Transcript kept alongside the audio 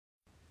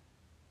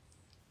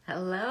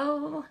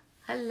Hello,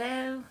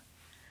 hello.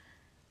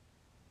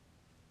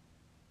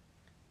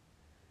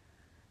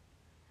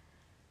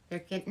 They're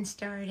getting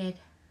started.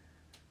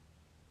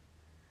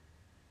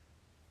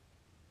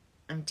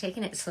 I'm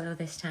taking it slow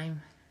this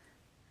time.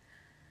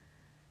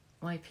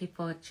 Why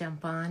people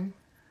jump on.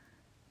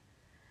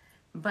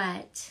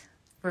 But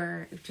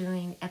we're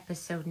doing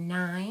episode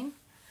 9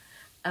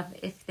 of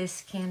If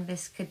This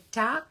Canvas Could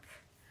Talk.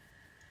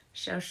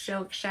 So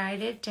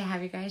excited to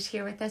have you guys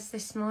here with us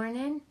this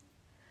morning.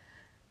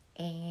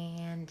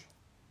 And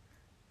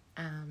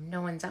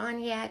no one's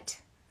on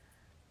yet,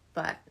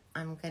 but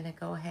I'm going to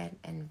go ahead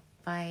and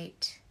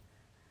invite...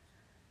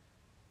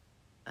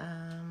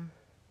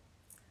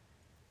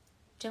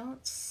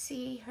 don't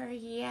see her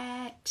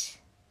yet.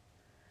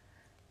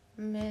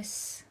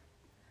 Miss...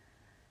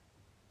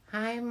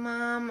 Hi,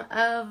 Mom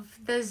of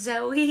the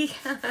Zoe.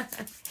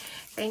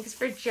 Thanks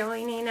for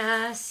joining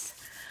us.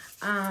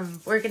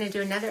 We're going to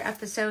do another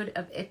episode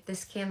of If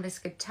This Canvas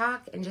Could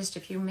Talk in just a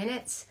few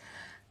minutes.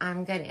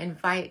 I'm going to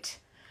invite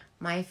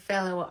my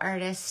fellow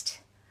artist,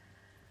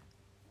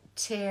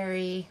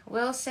 Terry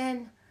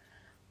Wilson,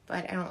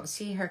 but I don't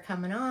see her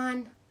coming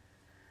on.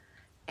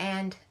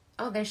 And,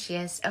 oh, there she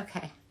is.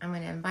 Okay, I'm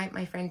going to invite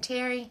my friend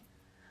Terry.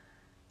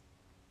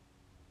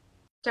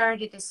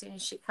 Started as soon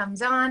as she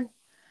comes on.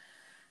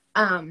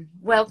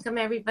 Welcome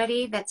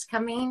everybody that's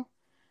coming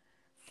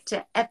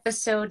to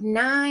episode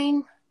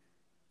 9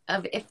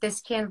 of If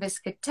This Canvas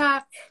Could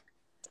Talk.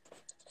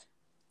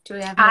 Do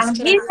we have I'm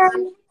Miss here.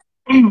 Terry?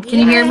 Can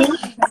you hear me?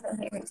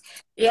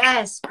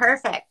 Yes,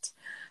 perfect.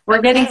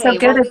 We're getting so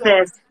good at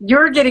this.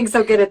 You're getting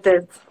so good at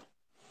this.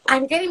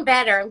 I'm getting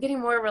better. I'm getting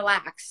more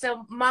relaxed.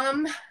 So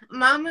Mom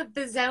of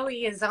the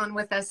Zoe is on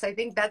with us. I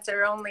think that's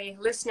our only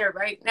listener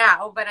right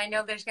now, but I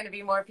know there's going to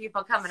be more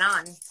people coming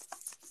on.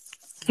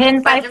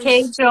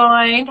 10-5K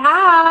joined.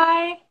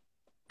 Hi.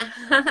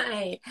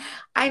 Hi.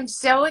 I'm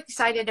so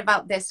excited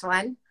about this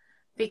one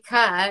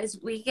because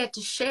we get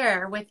to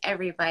share with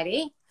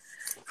everybody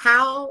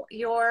how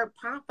your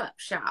pop-up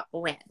shop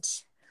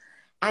went.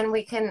 And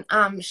we can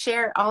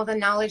share all the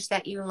knowledge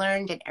that you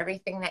learned and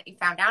everything that you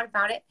found out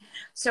about it.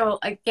 So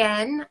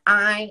again,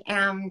 I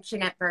am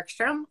Jeanette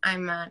Bergstrom.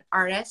 I'm an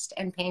artist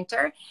and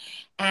painter.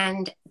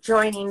 And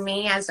joining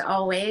me, as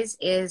always,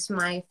 is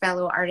my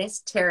fellow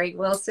artist, Terry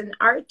Wilson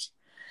Art.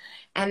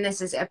 And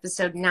this is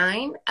episode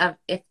 9 of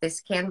If This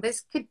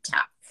Canvas Could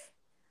Talk.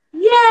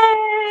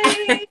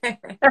 Yay!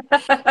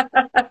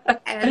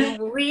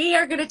 And we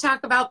are going to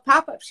talk about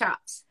pop-up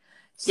shops.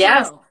 So,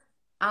 yes.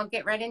 I'll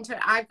get right into it.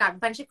 I've got a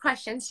bunch of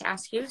questions to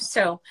ask you.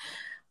 So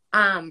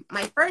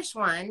my first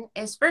one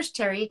is, first,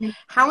 Terry,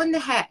 how in the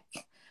heck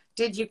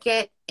did you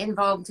get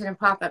involved in a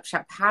pop-up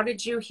shop? How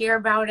did you hear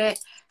about it?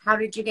 How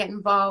did you get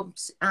involved?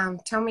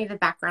 Tell me the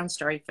background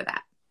story for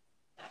that.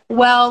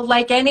 Well,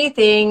 like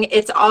anything,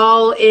 it's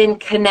all in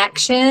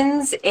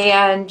connections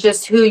and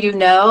just who you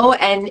know,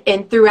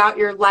 and throughout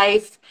your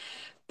life,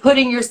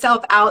 putting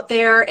yourself out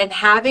there and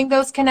having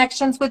those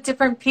connections with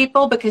different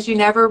people, because you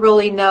never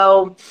really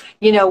know,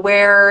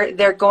 where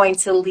they're going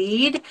to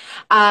lead.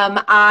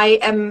 Have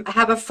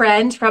a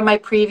friend from my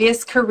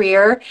previous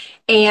career,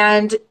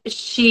 and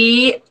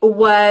she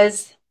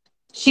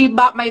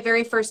bought my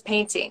very first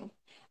painting.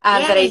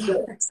 That I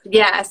did.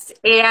 Yes.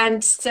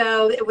 And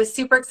so it was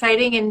super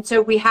exciting. And so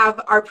we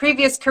have our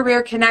previous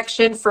career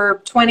connection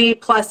for 20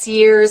 plus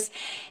years.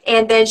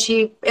 And then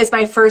she is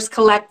my first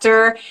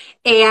collector.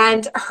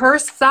 And her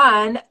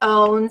son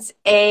owns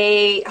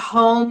a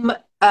home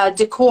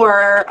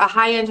decor, a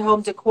high-end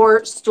home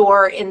decor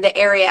store in the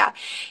area.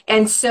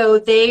 And so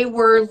they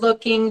were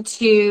looking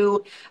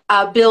to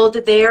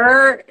build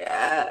their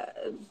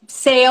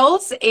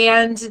sales,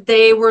 and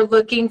they were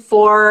looking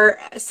for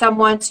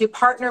someone to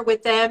partner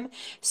with them.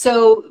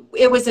 So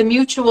it was a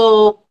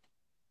mutual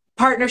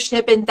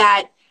partnership in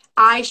that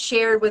I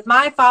shared with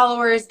my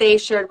followers, they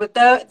shared with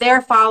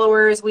their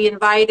followers. We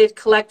invited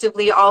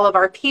collectively all of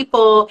our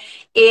people,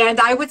 and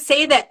I would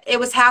say that it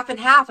was half and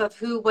half of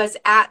who was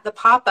at the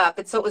pop-up,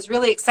 and so it was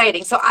really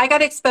exciting. So I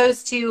got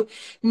exposed to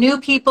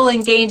new people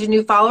and gained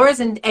new followers,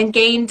 and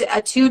gained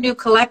 2 new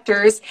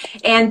collectors,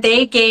 and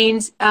they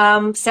gained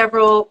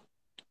several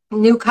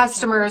new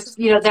customers,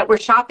 that were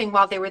shopping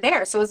while they were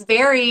there. So it was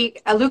very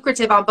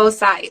lucrative on both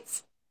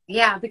sides.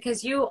 Yeah,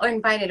 because you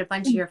invited a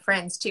bunch of your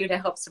friends too to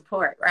help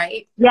support,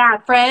 right? Yeah,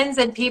 friends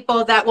and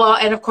people that,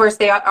 and of course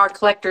they are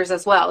collectors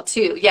as well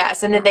too.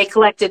 Yes, and then they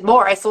collected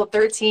more. I sold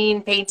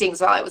 13 paintings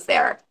while I was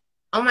there.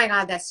 Oh my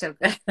God, that's so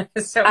good.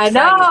 So I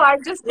know,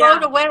 I'm just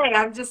blown away.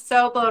 I'm just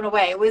so blown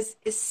away. It was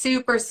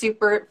super,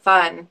 super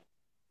fun.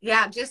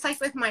 Yeah, just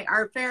like with my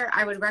art fair,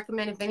 I would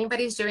recommend if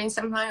anybody's doing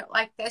something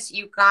like this,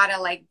 you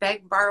gotta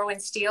beg, borrow,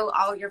 and steal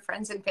all your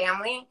friends and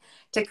family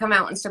to come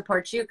out and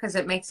support you, because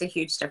it makes a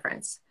huge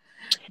difference.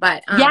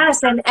 But yes,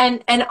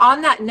 and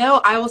on that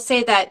note, I will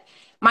say that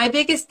my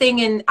biggest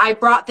thing, and I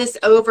brought this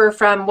over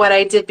from what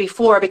I did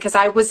before because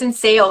I was in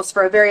sales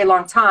for a very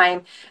long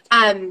time,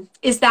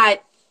 is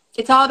that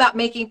it's all about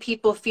making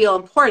people feel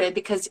important,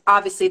 because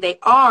obviously they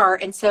are.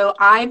 And so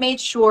I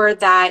made sure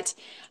that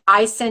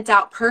I sent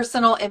out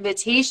personal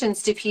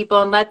invitations to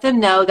people and let them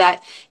know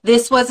that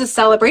this was a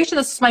celebration.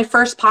 This was my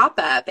first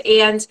pop-up,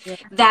 and Yeah.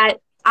 that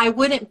I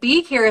wouldn't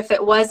be here if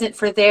it wasn't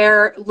for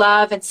their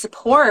love and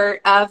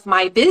support of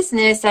my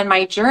business and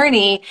my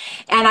journey.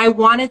 And I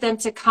wanted them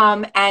to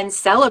come and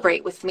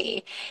celebrate with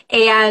me.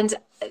 And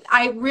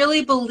I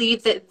really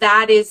believe that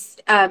that is,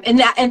 and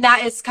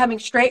that is coming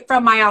straight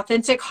from my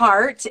authentic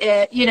heart,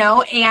 you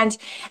know, and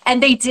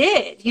they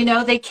did, you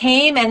know, they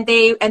came and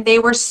they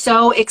were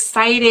so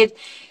excited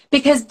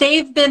because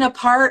they've been a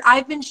part.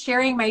 I've been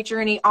sharing my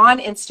journey on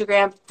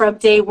Instagram from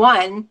day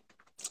one.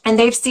 And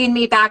they've seen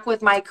me back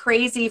with my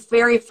crazy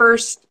very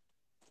first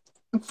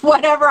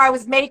whatever I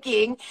was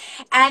making,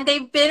 and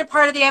they've been a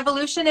part of the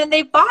evolution, and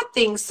they've bought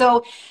things.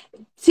 So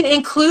to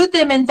include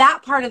them in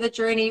that part of the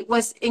journey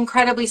was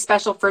incredibly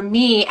special for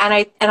me, and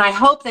I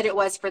hope that it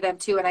was for them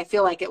too, and I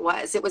feel like it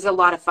was. It was a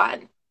lot of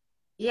fun.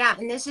 Yeah,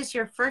 and this is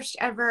your first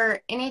ever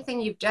anything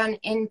you've done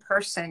in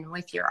person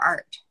with your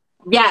art.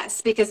 Yes,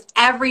 because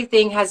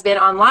everything has been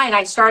online.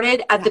 I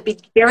started at the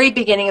very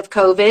beginning of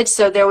COVID,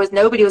 so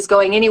nobody was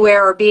going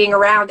anywhere or being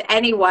around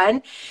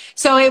anyone.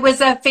 So it was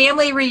a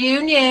family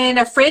reunion,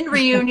 a friend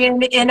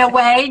reunion in a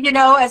way, you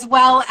know, as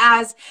well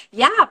as,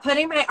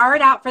 putting my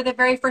art out for the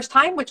very first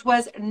time, which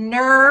was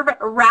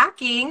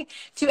nerve-wracking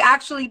to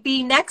actually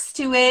be next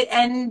to it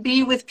and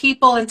be with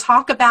people and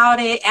talk about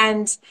it.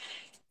 And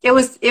it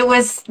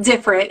was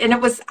different, and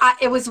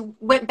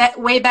went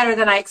way better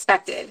than I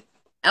expected.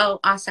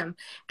 Oh, awesome.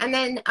 And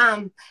then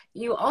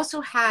you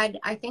also had,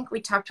 I think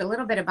we talked a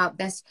little bit about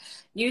this.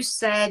 You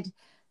said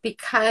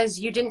because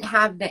you didn't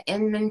have the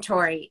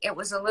inventory, it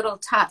was a little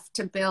tough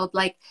to build.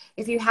 Like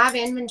if you have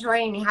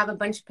inventory and you have a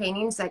bunch of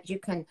paintings that you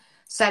can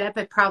set up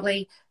at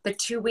probably the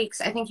 2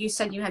 weeks, I think you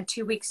said you had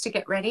 2 weeks to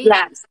get ready.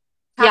 Yes.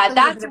 Yeah,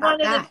 that's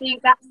one of the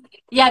things that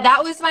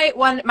was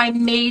my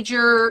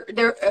major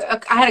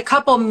I had a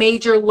couple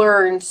major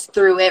learns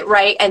through it,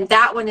 right? And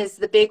that one is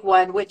the big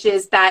one, which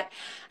is that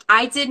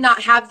I did not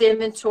have the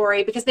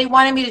inventory because they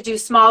wanted me to do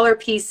smaller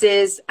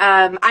pieces.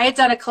 I had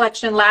done a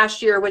collection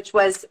last year, which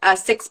was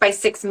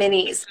 6x6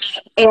 minis,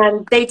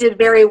 and they did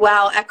very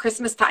well at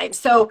Christmas time.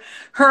 So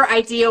her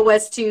idea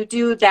was to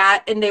do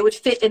that, and they would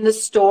fit in the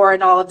store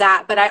and all of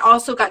that. But I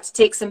also got to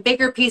take some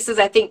bigger pieces.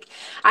 I think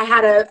I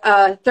had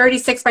a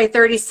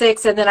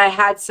 36x36, and then I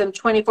had some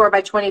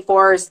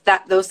 24x24s,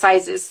 those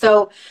sizes.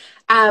 So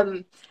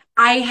I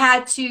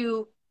had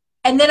to.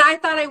 And then I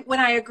thought when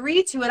I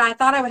agreed to it, I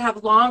thought I would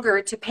have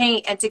longer to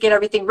paint and to get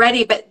everything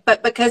ready.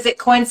 But because it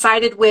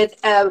coincided with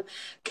a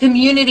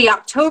community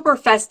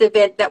Oktoberfest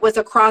event that was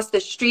across the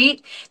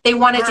street, they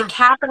wanted to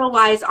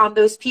capitalize on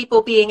those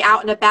people being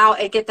out and about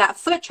and get that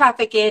foot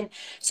traffic in.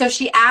 So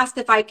she asked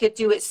if I could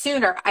do it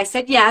sooner. I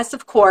said, yes,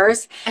 of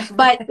course.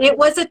 But it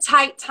was a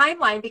tight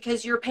timeline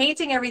because you're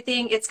painting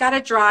everything. It's got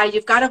to dry.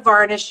 You've got to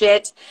varnish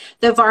it.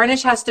 The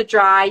varnish has to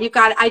dry.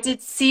 I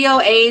did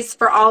COAs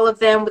for all of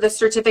them with a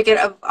certificate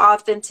of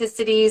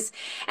authenticities,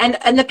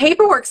 and the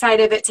paperwork side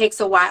of it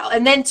takes a while.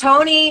 And then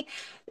Tony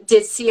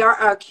did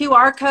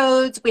QR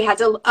codes. We had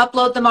to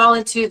upload them all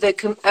into the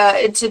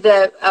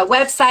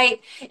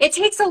website. It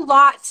takes a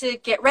lot to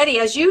get ready,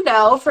 as you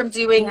know, from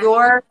doing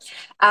your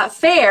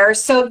fair.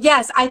 So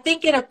yes, I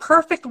think in a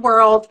perfect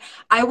world,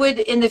 I would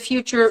in the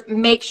future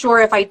make sure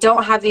if I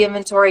don't have the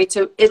inventory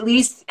to at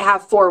least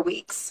have 4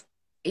 weeks.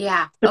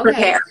 Yeah. To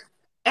prepare.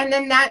 And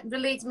then that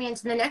leads me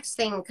into the next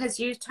thing, because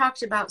you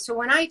talked about, so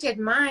when I did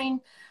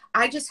mine,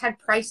 I just had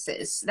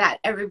prices that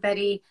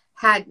everybody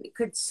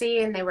could see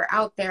and they were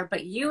out there,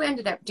 but you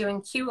ended up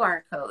doing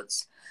QR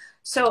codes.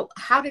 So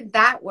how did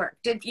that work?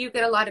 Did you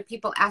get a lot of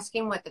people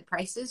asking what the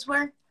prices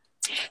were?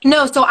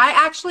 No, so I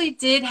actually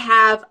did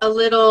have a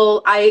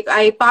little,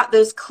 I bought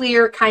those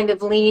clear kind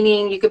of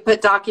leaning, you could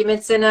put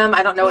documents in them.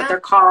 I don't know what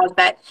they're called,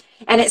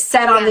 and it's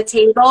set on the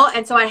table.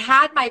 And so I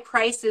had my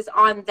prices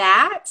on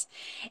that.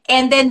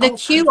 And then the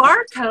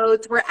QR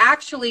codes were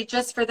actually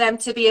just for them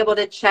to be able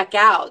to check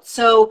out.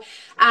 So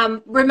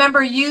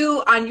remember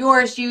on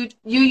yours, you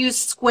use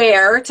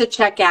Square to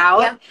check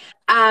out.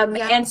 And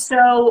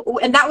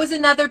that was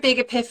another big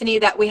epiphany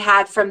that we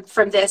had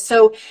from this.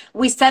 So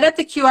we set up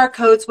the QR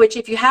codes, which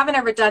if you haven't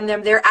ever done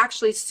them, they're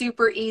actually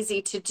super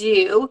easy to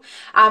do.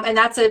 And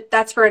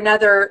that's for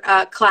another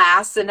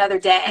class, another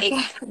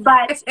day.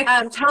 But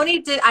Tony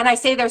did, and I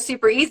say they're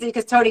super easy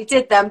because Tony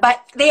did them,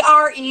 but they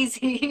are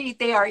easy.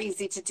 They are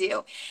easy to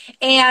do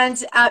and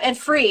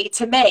free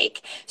to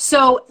make.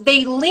 So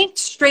they linked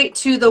straight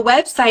to the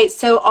website.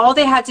 So all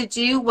they had to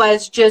do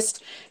was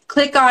just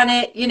click on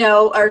it,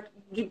 or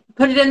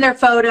put it in their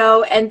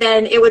photo, and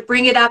then it would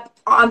bring it up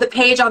on the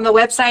page on the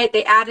website.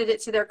 They added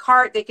it to their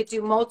cart. They could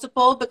do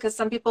multiple because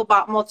some people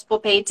bought multiple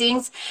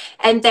paintings.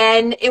 And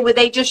then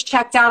they just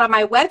checked out on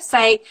my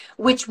website,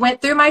 which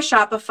went through my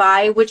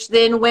Shopify, which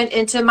then went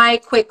into my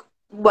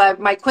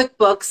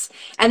QuickBooks.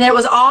 And then it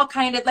was all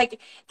kind of like,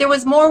 there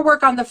was more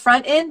work on the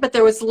front end, but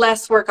there was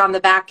less work on the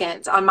back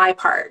end on my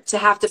part to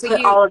have to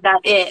put all of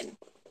that in.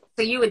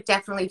 So you would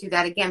definitely do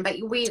that again, but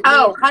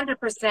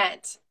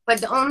 100%. But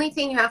the only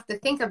thing you have to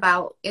think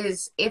about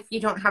is if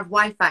you don't have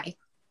Wi-Fi.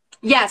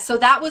 Yeah, so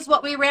that was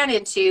what we ran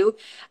into.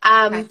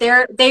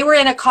 Okay. They were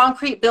in a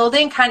concrete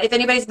building, kind of, if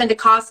anybody's been to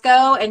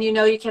Costco, and you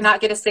know you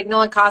cannot get a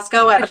signal in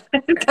Costco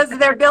because of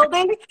their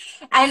building.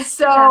 And Yeah.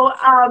 so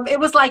it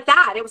was like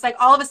that. It was like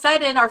all of a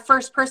sudden our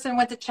first person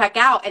went to check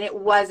out and it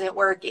wasn't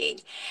working.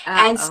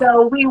 And Uh-oh.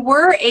 so we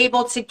were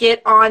able to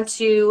get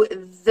onto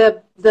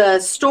the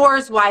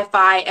store's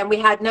Wi-Fi, and we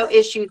had no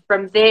issues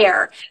from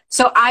there.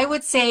 So I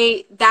would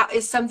say that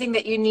is something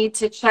that you need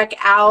to check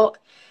out,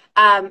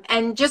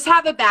 and just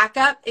have a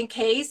backup in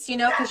case, you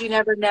know, because you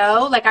never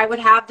know. Like I would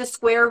have the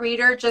Square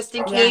Reader just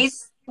in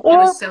case. Yes. It Or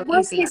was so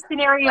worst easy. case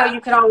scenario, you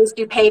could always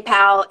do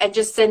PayPal and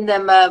just send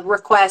them a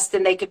request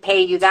and they could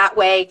pay you that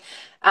way.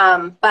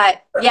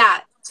 But yeah,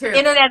 True.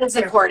 internet is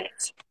True.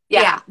 important.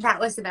 Yeah. Yeah, that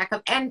was the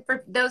backup. And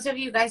for those of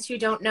you guys who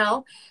don't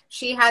know,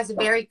 she has a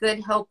very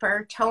good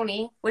helper,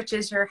 Tony, which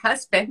is her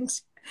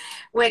husband,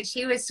 which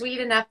he was sweet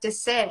enough to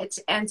sit.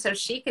 And so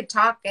she could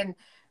talk and,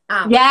 you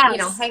know,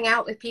 Yes. hang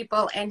out with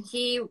people. And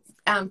he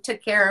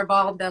took care of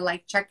all the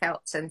like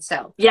checkouts. And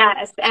so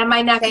Yes, and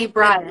my nephew thank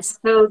Bryce. goodness.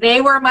 So they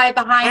were my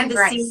behind And the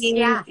Bryce. scenes.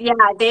 Yeah. Yeah,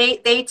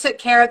 they took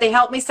care of. They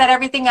helped me set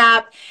everything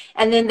up,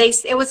 and then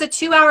it was a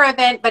 2 hour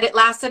event, but it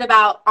lasted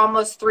about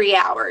almost 3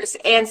 hours.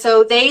 And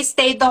so they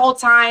stayed the whole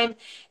time.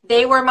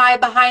 They were my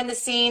behind the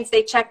scenes.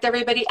 They checked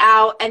everybody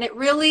out, and it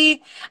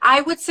really,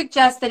 I would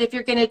suggest that if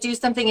you're going to do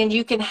something and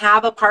you can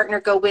have a partner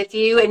go with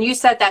you, and you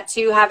said that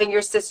too, having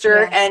your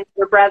sister Yes. and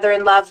your brother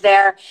in love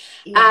there,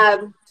 Yeah.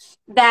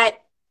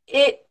 that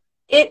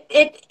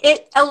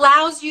it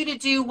allows you to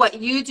do what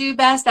you do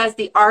best as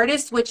the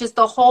artist, which is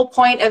the whole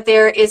point of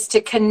there is to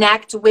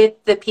connect with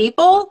the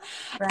people.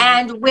 Right.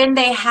 And when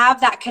they have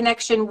that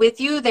connection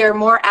with you, they're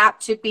more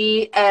apt to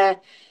be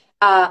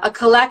a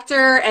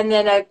collector, and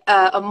then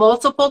a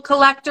multiple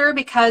collector,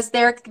 because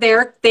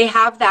they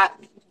have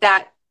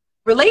that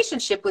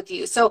relationship with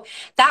you. So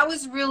that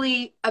was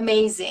really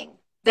amazing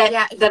that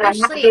Yeah. that I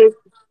had those.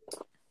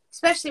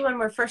 Especially when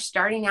we're first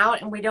starting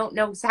out and we don't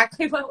know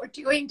exactly what we're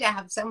doing, to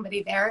have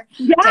somebody there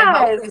to Yes.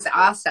 help is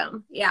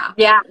awesome. Yeah.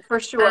 Yeah, for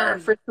sure,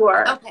 for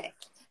sure. Okay.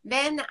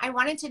 Then I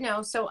wanted to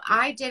know, so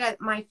I did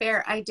at my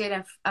fair, I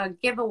did a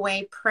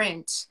giveaway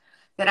print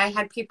that I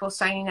had people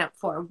signing up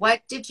for.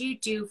 What did you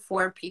do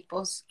for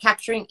people's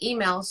capturing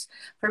emails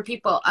for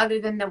people other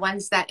than the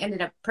ones that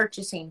ended up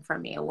purchasing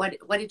from you? What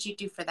did you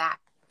do for that?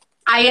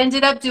 I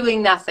ended up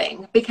doing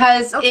nothing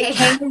because Okay.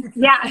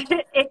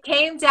 it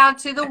came down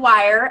to the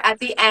wire at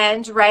the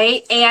end,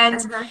 right? And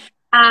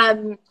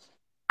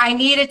I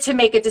needed to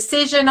make a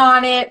decision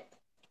on it.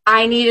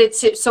 I needed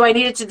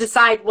to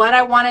decide what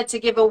I wanted to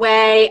give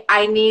away.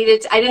 I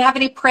didn't have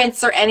any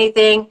prints or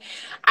anything.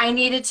 I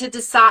needed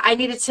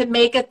to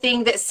make a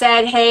thing that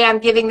said, hey, I'm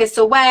giving this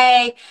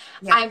away.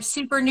 Yeah. I'm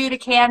super new to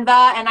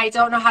Canva and I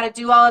don't know how to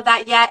do all of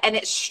that yet. And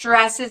it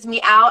stresses me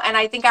out. And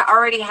I think I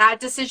already had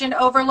decision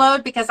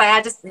overload because I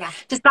had to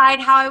decide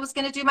how I was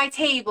going to do my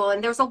table.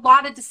 And there was a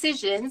lot of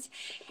decisions.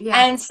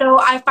 Yeah. And so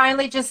I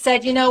finally just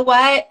said, you know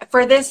what,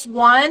 for this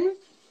one,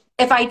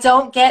 if I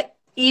don't get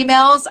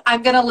emails,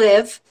 I'm going to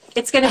live.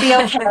 It's going to be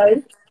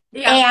okay.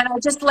 Yeah. And I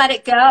just let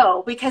it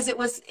go because it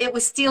was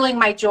stealing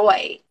my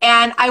joy.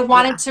 And I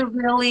wanted to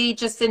really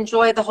just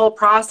enjoy the whole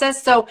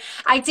process. So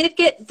I did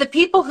get the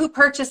people who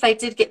purchased, I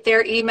did get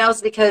their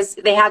emails because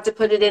they had to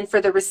put it in for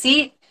the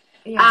receipt.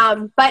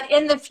 Yeah. But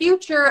in the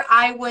future,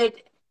 I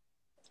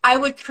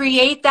would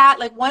create that.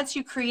 Like once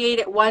you create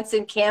it once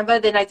in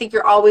Canva, then I think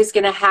you're always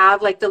going to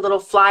have like the little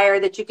flyer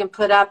that you can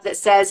put up that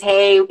says,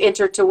 hey,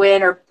 enter to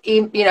win, or,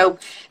 you know,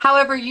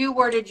 however you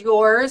worded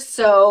yours.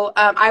 So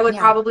I would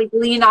probably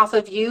lean off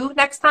of you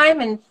next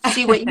time and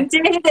see what you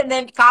did and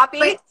then copy.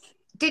 But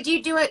did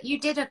you do it? You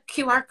did a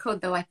QR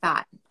code though, I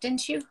thought,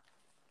 didn't you?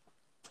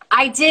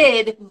 I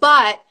did,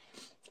 but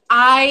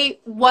I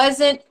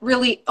wasn't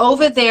really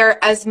over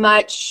there as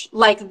much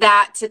like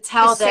that to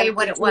tell them say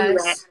what it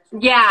was.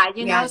 Yeah,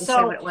 you know, so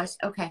say what it was.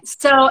 Okay.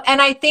 So, and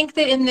I think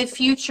that in the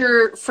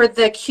future for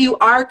the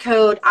QR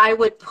code, I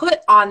would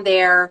put on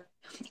there,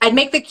 I'd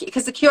make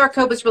because the QR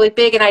code was really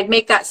big, and I'd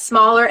make that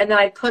smaller, and then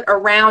I'd put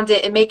around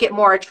it and make it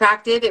more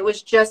attractive. It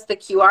was just the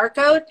QR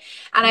code,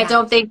 and I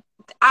don't think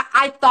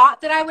I thought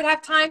that I would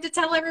have time to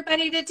tell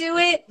everybody to do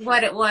it.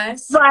 What it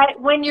was.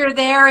 But when you're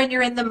there and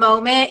you're in the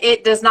moment,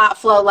 it does not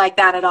flow like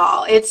that at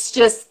all. It's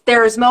just,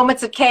 there's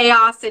moments of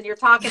chaos and you're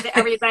talking to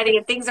everybody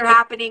and things are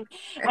happening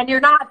and you're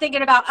not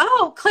thinking about,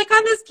 oh, click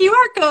on this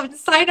QR code and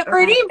sign up for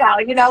an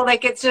email. You know,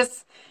 like it's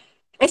just,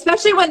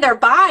 especially when they're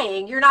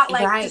buying, you're not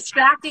like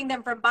distracting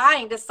them from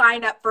buying to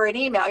sign up for an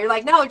email. You're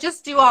like, no,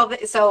 just do all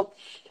this. So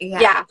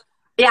yeah,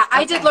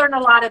 I did learn a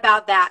lot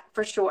about that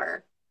for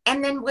sure.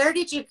 And then where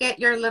did you get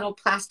your little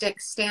plastic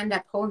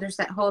stand-up holders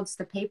that holds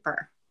the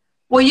paper?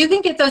 Well, you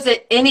can get those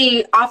at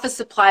any office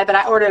supply, but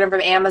I ordered them from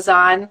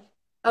Amazon.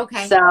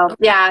 Okay. So,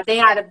 yeah, they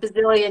had a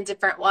bazillion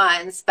different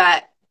ones,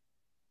 but.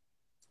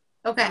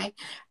 Okay.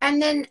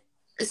 And then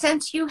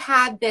since you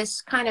had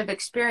this kind of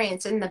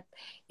experience in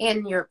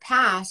your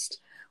past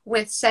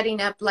with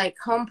setting up like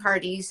home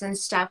parties and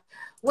stuff,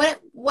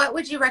 What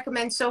would you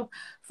recommend? So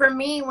for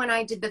me, when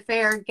I did the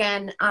fair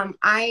again,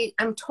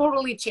 I'm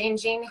totally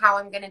changing how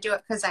I'm going to do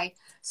it because I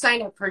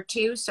signed up for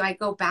two, so I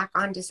go back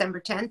on December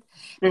 10th,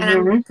 and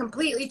I'm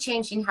completely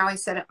changing how I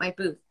set up my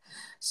booth.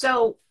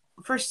 So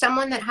for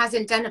someone that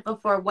hasn't done it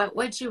before, what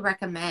would you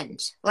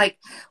recommend? Like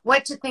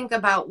what to think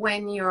about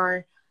when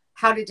you're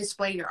how to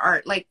display your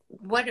art? Like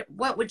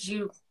what would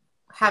you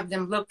have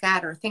them look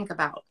at or think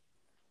about?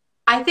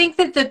 I think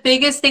that the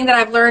biggest thing that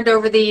I've learned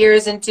over the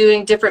years in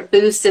doing different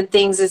booths and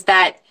things is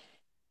that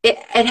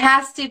it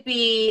has to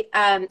be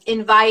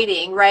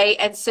inviting, right?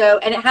 And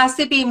it has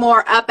to be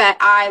more up at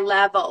eye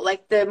level,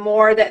 like the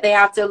more that they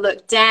have to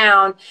look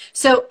down.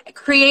 So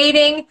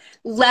creating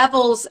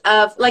levels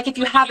of, like if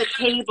you have a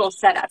table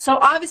set up. So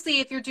obviously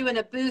if you're doing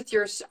a booth,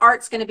 your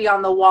art's going to be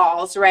on the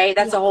walls, right?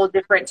 That's a whole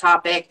different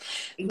topic,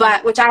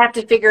 but which I have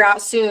to figure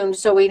out soon.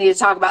 So we need to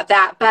talk about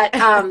that. But,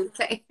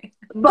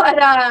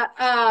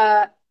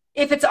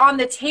 if it's on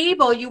the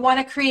table, you want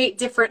to create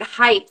different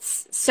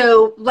heights.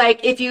 So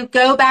like if you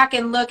go back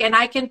and look, and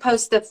I can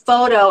post the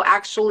photo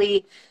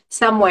actually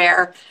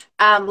somewhere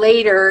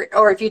later,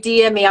 or if you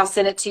DM me, I'll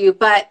send it to you.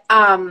 But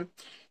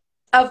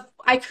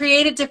I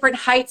created different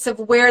heights of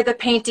where the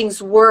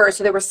paintings were.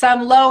 So there were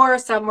some lower,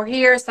 some were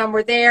here, some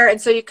were there. And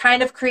so you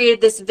kind of created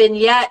this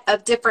vignette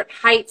of different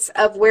heights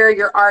of where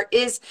your art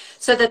is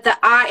so that the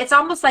eye, it's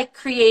almost like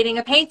creating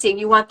a painting.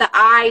 You want the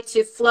eye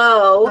to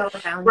flow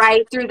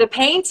right through the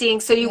painting.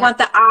 So you want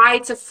the eye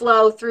to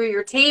flow through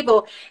your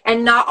table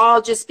and not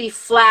all just be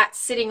flat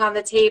sitting on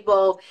the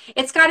table.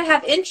 It's got to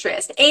have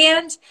interest.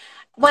 And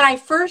when I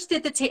first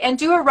did and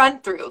do a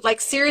run through,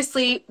 like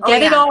seriously,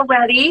 get it all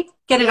ready.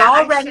 Get it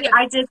all ready.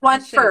 I did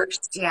one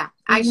first. Yeah,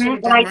 I should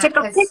have done and I took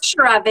a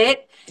picture of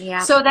it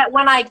so that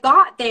when I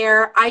got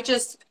there,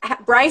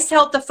 Bryce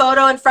held the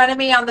photo in front of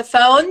me on the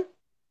phone.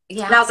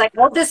 Yeah. And I was like,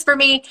 hold this for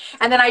me.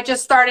 And then I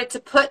just started to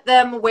put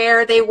them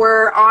where they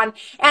were on.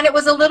 And it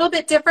was a little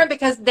bit different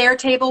because their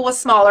table was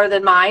smaller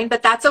than mine,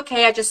 but that's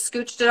okay. I just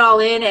scooched it all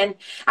in. And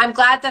I'm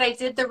glad that I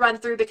did the run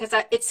through because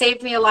it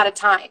saved me a lot of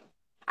time.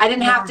 I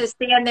didn't have to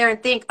stand there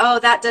and think, oh,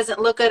 that doesn't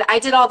look good. I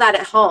did all that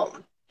at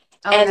home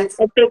and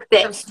fixed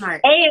it. So smart.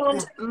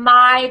 And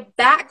my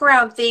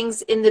background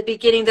things in the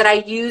beginning that I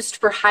used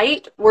for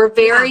height were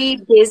very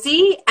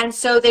busy. And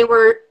so they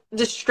were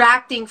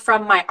distracting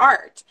from my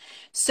art.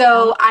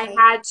 So I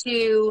had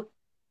to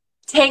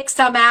take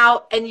some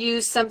out and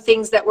use some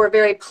things that were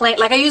very plain.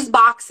 Like I used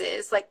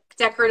boxes, like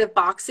decorative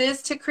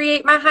boxes to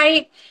create my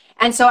height.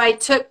 And so I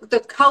took the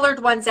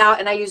colored ones out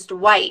and I used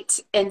white.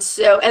 And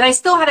I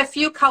still had a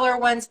few color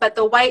ones, but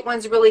the white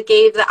ones really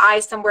gave the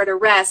eye somewhere to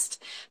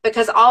rest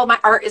because all my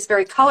art is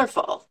very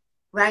colorful.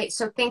 Right.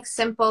 So think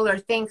simple or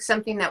think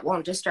something that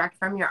won't distract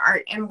from your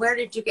art. And where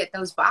did you get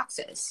those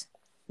boxes?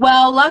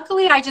 Well,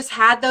 luckily I just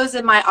had those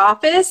in my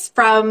office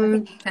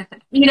from,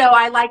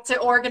 I like to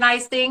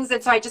organize things.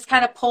 And so I just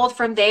kind of pulled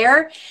from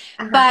there.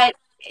 But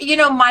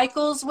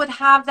Michael's would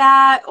have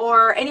that,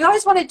 and you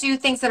always want to do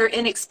things that are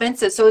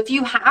inexpensive. So if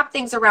you have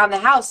things around the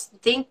house,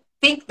 think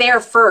there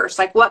first.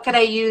 Like, what could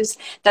I use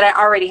that I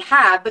already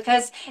have?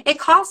 Because it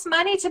costs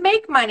money to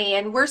make money,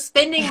 and we're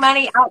spending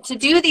money out to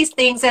do these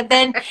things. And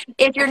then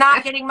if you're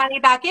not getting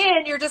money back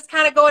in, you're just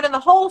kind of going in the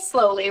hole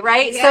slowly,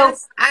 right?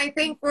 Yes, so I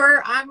think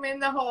I'm in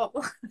the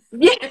hole.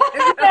 Yeah,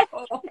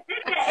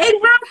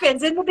 it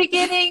happens in the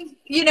beginning.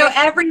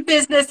 Every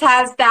business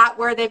has that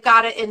where they've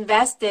got to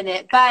invest in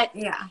it. But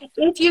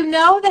if you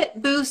know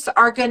that booths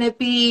are going to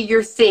be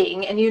your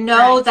thing and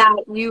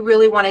that you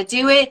really want to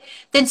do it,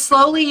 then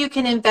slowly you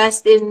can invest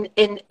in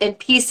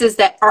pieces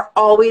that are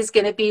always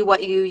going to be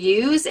what you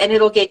use, and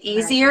it'll get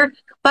easier.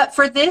 But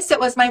for this, it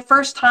was my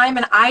first time,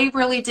 and I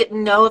really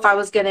didn't know if I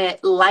was going to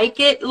like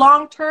it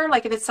long term,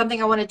 like if it's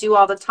something I want to do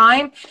all the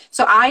time.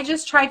 So I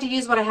just tried to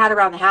use what I had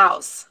around the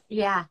house.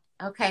 Yeah.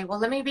 Okay. Well,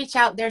 let me reach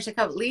out. There's a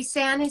couple.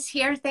 Lisanne is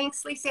here.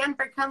 Thanks, Lisanne,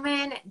 for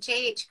coming.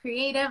 JH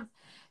Creative,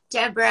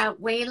 Deborah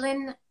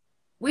Whelan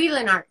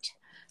Art,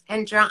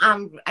 and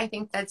I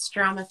think that's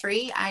Drama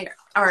Free. I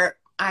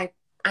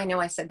know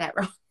I said that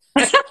wrong.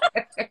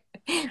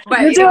 But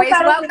anyways,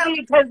 welcome,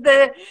 because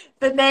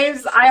the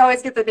names, I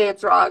always get the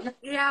names wrong.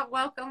 Yeah,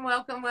 welcome.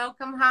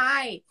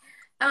 Hi.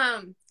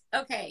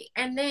 Okay,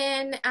 and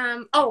then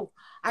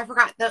I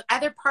forgot the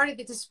other part of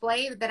the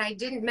display that I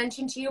didn't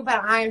mention to you,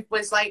 but I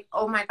was like,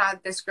 oh my God,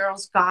 this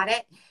girl's got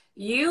it.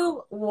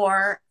 You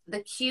wore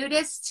the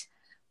cutest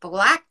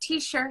black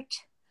t-shirt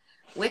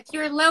with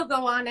your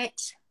logo on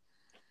it.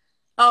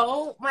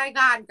 Oh my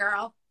God,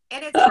 girl.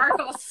 And it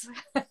sparkles.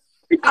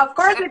 Of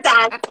course it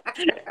does,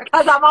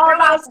 because I'm all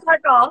about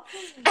sparkle.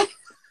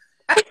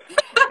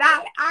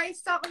 I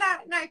saw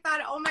that and I thought,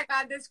 oh my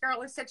God, this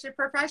girl is such a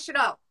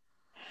professional.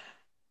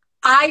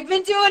 I've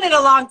been doing it a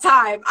long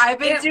time. I've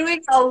been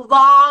doing a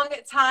long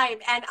time,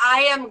 and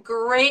I am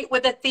great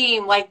with a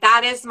theme. Like,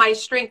 that is my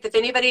strength. If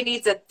anybody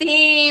needs a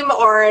theme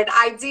or an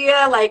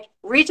idea, like,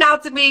 reach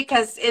out to me,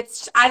 because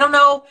I don't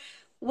know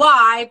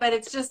why, but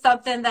it's just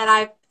something that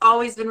I've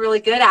always been really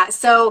good at.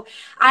 So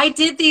I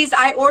did these,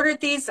 I ordered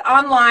these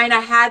online.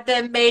 I had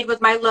them made with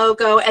my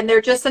logo, and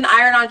they're just an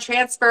iron-on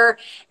transfer.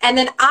 And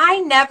then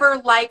I never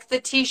like the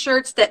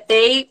t-shirts that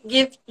they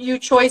give you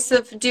choice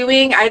of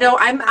doing.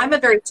 I'm a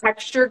very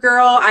texture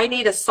girl. I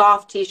need a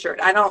soft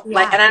t-shirt. I don't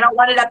like, and I don't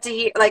want it up to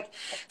here. Like,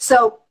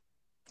 so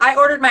I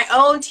ordered my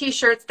own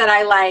t-shirts that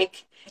I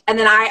like, and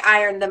then I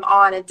ironed them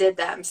on and did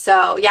them.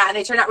 So yeah, and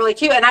they turned out really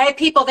cute. And I had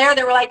people there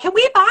that were like, "Can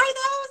we buy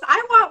those?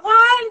 I want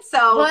one."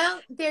 So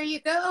well, there you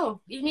go.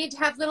 You need to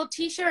have little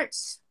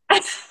t-shirts.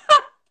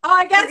 Oh,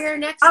 I guess your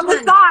next on the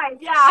one. side,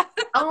 yeah.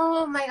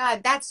 Oh my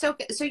God, that's so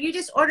good. So you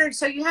just ordered.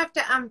 So you have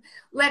to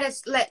let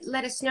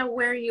us know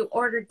where you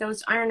ordered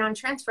those iron-on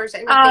transfers.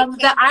 And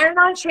The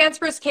iron-on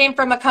transfers came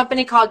from a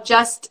company called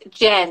Just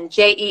Jen,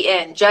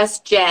 Jen,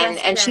 Just Jen,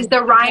 and she's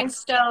the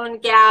rhinestone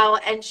gal.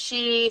 And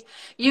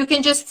you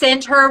can just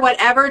send her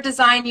whatever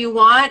design you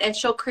want, and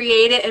she'll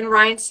create it in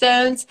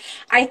rhinestones.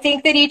 I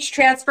think that each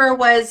transfer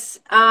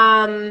was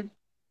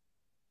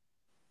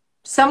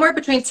somewhere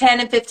between $10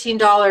 and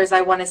 $15,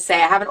 I want to say.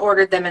 I haven't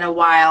ordered them in a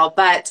while,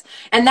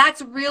 and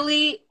that's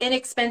really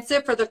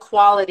inexpensive for the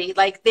quality.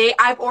 Like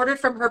I've ordered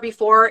from her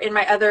before in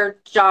my other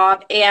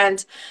job,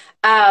 and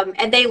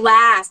they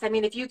last. I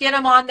mean, if you get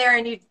them on there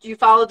and you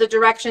follow the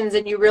directions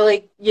and you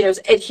really,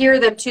 adhere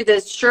them to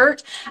this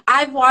shirt.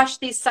 I've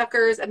washed these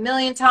suckers a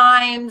million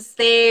times.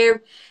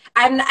 And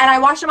I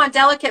wash them on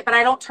delicate, but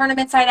I don't turn them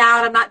inside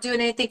out. I'm not doing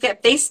anything.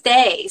 They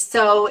stay.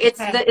 So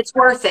it's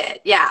worth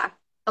it. Yeah.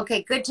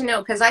 Okay, good to know,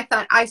 because I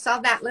thought I saw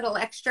that little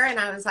extra and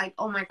I was like,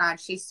 oh my God,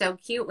 she's so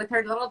cute with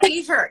her little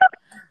t-shirt.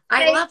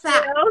 I love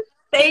that.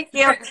 Thank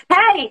you.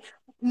 Hey,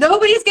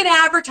 nobody's going to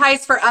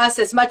advertise for us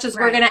as much as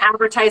we're going to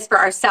advertise for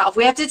ourselves.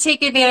 We have to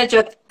take advantage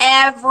of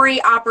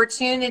every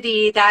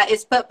opportunity that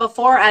is put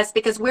before us,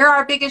 because we're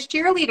our biggest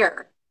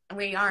cheerleader.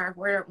 We are.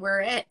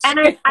 We're it. And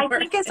I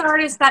think as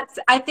artists,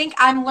 I think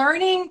I'm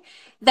learning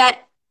that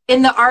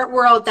in the art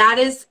world, that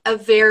is a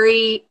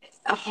very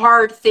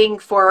hard thing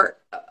for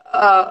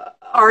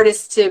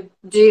artists to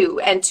do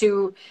and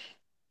to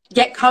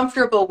get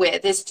comfortable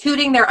with, is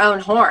tooting their own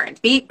horn.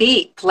 Beep,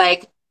 beep.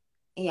 Like,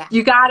 yeah,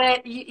 you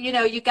gotta,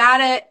 you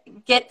gotta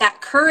get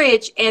that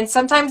courage. And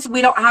sometimes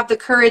we don't have the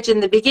courage in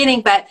the beginning,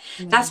 but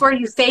that's where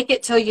you fake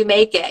it till you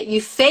make it. You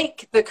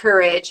fake the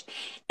courage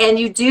and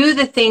you do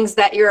the things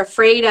that you're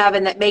afraid of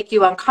and that make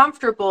you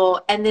uncomfortable.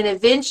 And then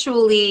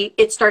eventually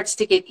it starts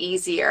to get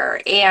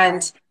easier.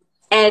 And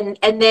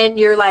then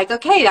you're like,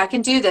 okay, I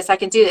can do this. I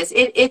can do this.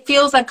 It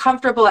feels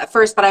uncomfortable at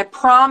first, but I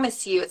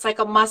promise you, it's like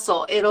a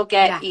muscle. It'll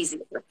get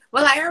easier.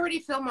 Well, I already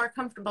feel more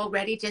comfortable,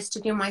 ready just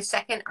to do my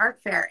second art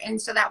fair. And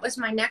so that was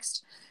my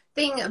next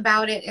thing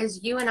about it,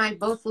 is you and I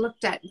both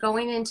looked at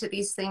going into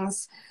these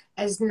things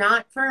as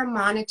not for a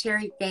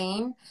monetary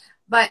gain,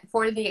 but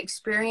for the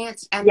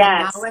experience and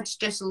the knowledge,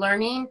 just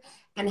learning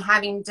and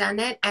having done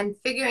it and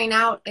figuring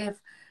out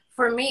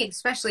for me,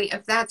 especially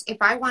if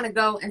I want to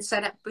go and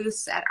set up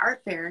booths at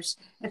art fairs,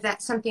 if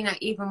that's something I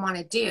even want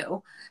to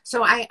do.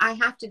 So I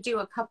have to do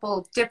a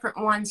couple different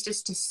ones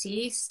just to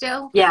see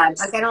still. Yes.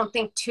 Like, I don't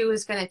think 2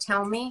 is going to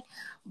tell me,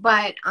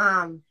 but,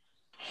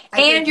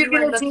 and you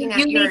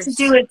need to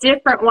do a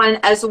different one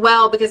as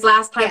well, because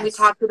last time we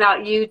talked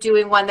about you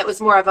doing one that was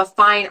more of a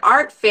fine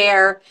art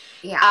fair.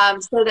 Yeah.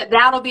 So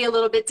that'll be a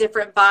little bit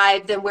different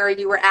vibe than where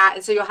you were at.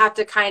 And so you'll have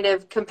to kind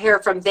of compare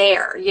from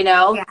there,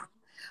 Yeah.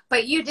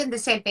 But you did the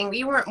same thing.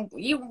 You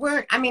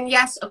weren't, I mean,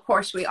 yes, of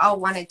course, we all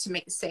wanted to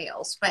make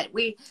sales, but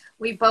we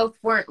both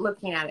weren't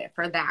looking at it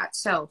for that.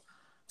 So,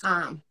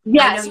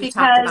 yes,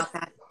 because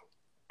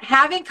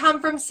having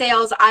come from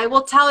sales, I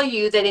will tell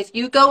you that if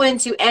you go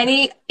into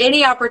any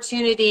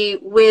opportunity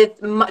with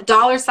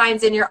dollar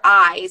signs in your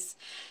eyes,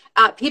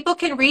 people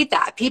can read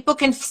that. People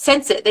can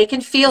sense it. They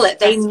can feel it.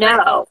 They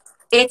know.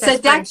 It's a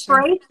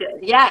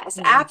desperation. Yes,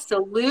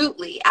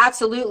 absolutely.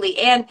 Absolutely.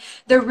 And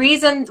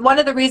one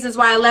of the reasons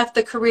why I left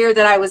the career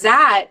that I was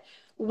at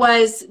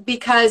was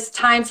because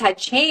times had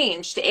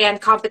changed and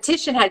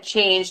competition had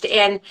changed.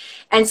 And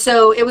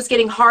so it was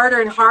getting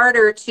harder and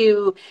harder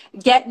to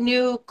get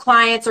new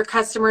clients or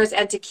customers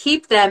and to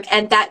keep them.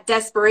 And that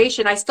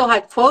desperation, I still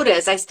had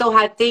quotas. I still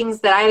had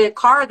things that I had a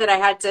car that I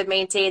had to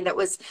maintain that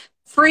was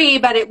free,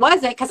 but it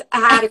wasn't, because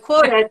I had a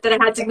quota that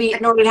I had to meet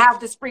in order to have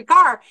this free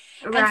car.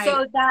 And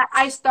so that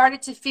I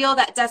started to feel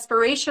that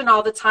desperation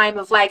all the time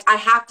of like, I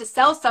have to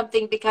sell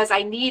something because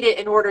I need it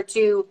in order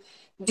to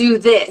do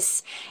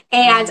this.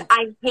 And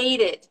I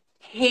hated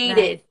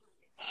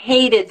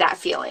that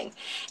feeling.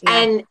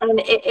 And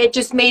it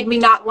just made me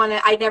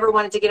I never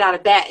wanted to get out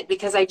of bed,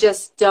 because I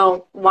just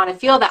don't want to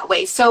feel that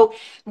way. So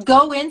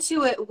go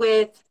into it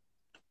with,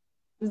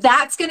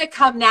 that's going to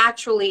come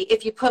naturally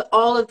if you put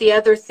all of the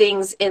other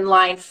things in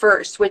line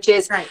first, which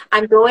is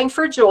I'm going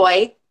for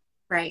joy.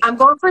 Right. I'm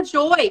going for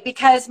joy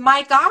because,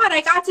 my God, I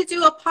got to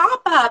do a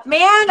pop-up,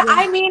 man.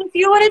 I mean, if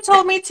you would have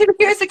told me 2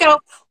 years ago,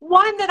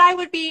 one, that I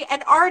would be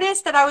an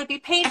artist, that I would be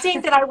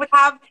painting, that I would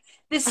have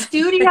the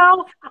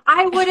studio,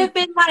 I would have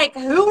been like,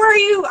 who are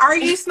you? Are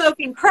you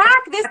smoking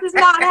crack? This is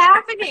not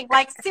happening.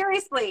 Like,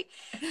 seriously.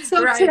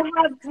 So Right.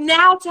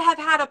 to have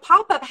had a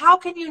pop-up, how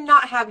can you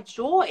not have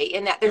joy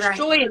in that? There's Right.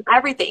 joy in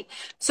everything.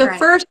 So Right.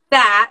 first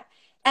that,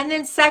 and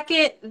then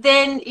second,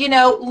 then,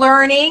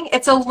 learning.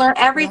 Yeah.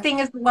 Everything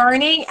is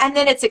learning, and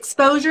then it's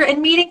exposure and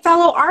meeting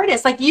fellow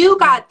artists. Like, you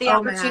Yeah. got the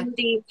Oh my God.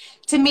 opportunity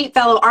to meet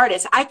fellow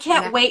artists. I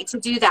can't Yeah. wait to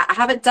do that. I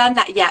haven't done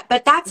that yet,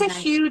 but that's a Right.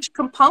 huge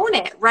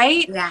component,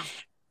 right? Yeah.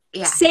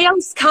 Yeah.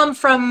 Sales come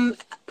from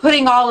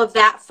putting all of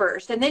that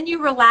first, and then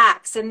you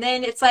relax, and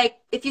then it's like,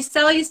 if you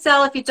sell, you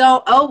sell. If you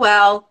don't, oh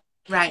well.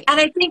 Right. And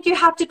I think you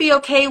have to be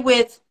okay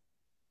with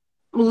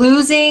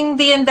losing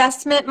the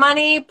investment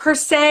money per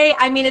se.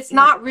 I mean, it's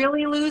not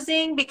really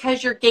losing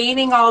because you're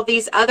gaining all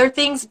these other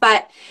things.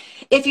 But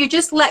if you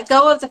just let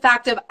go of the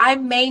fact of, I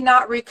may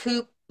not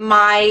recoup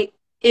my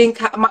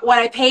income, what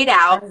I paid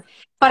out, Right.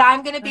 but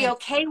I'm going to be Right.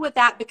 okay with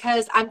that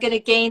because I'm going to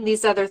gain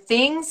these other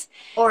things.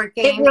 Or It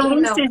gain email.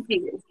 releases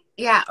you.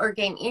 Yeah, or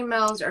gain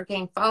emails or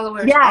gain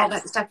followers. All Yes,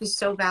 that stuff is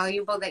so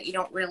valuable that you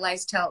don't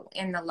realize till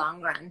in the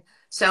long run.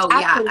 So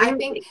yeah, I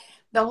think absolutely.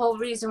 the whole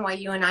reason why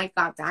you and I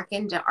got back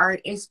into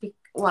art is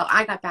well,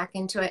 I got back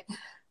into it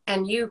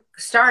and you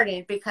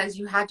started because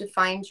you had to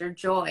find your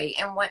joy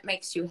and what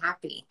makes you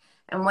happy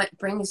and what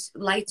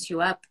lights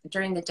you up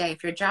during the day.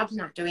 If your job's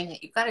not doing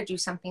it, you got to do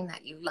something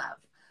that you love.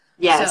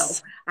 Yes.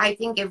 So I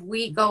think if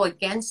we go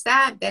against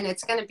that, then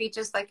it's going to be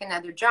just like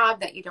another job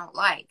that you don't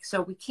like.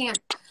 So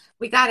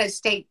we got to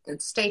stay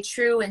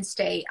true and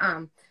stay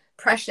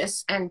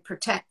precious and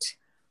protect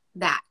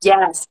that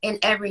Yes. in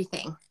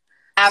everything.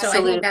 Absolutely.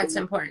 So I think that's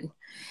important.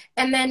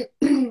 And then,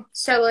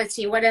 so let's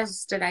see, what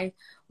else did I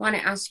want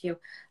to ask you?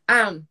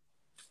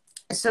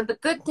 So the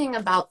good thing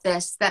about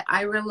this that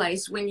I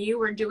realized when you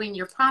were doing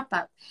your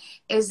pop-up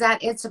is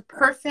that it's a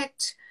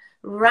perfect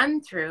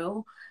run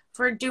through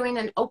for doing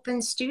an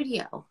open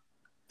studio.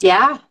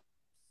 Yeah.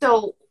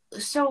 So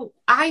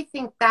I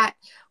think that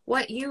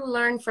what you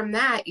learned from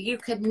that, you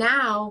could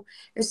now,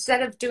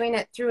 instead of doing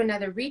it through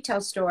another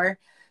retail store,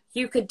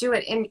 you could do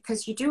it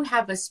because you do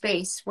have a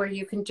space where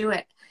you can do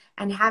it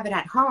and have it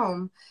at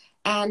home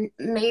and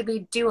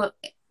maybe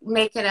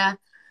make it a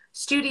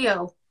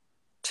studio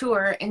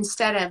tour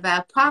instead of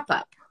a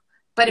pop-up.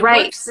 But it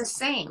Right. works the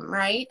same,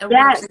 right? It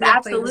Yes, works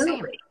exactly the same.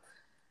 absolutely.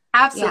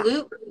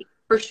 Absolutely. Yeah.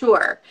 For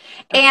sure.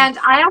 Okay. And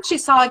I actually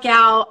saw a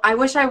gal, I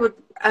wish I would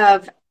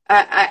have,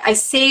 I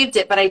saved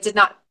it, but I did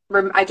not,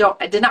 I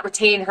did not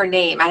retain her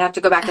name. I'd have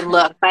to go back and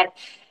look, but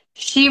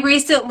she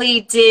recently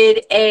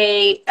did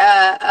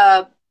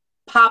a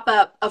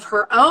pop-up of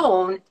her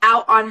own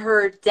out on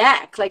her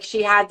deck. Like,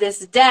 she had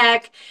this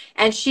deck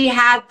and she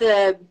had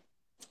the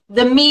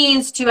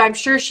means to, I'm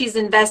sure she's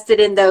invested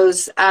in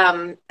those,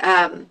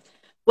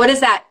 what is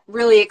that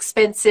really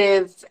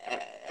expensive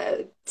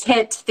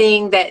tent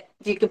thing that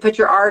you can put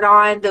your art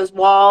on, those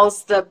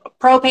walls, the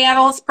pro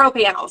panels.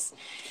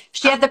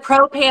 She had the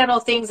pro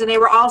panel things and they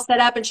were all set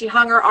up and she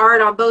hung her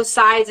art on both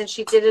sides and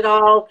she did it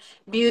all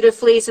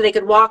beautifully so they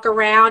could walk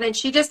around, and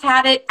she just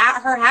had it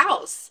at her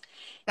house.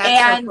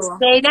 That's so cool.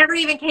 They never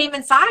even came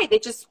inside. They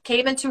just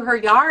came into her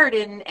yard,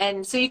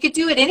 and so you could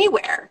do it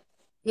anywhere.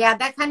 Yeah,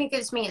 that kind of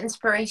gives me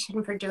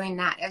inspiration for doing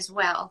that as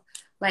well.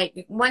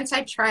 Like, once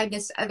I try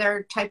this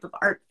other type of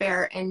art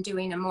fair and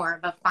doing a more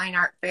of a fine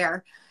art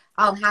fair,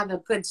 I'll have a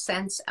good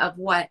sense of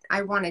what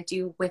I want to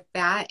do with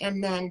that,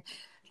 and then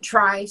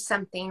try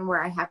something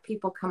where I have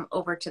people come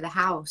over to the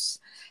house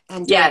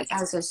and do it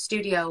as a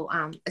studio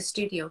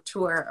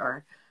tour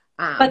or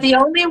but the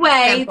only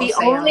way,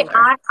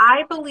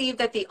 I believe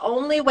that the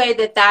only way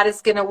that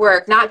is going to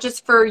work, not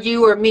just for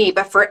you or me,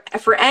 but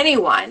for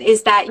anyone,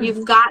 is that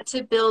you've got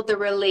to build the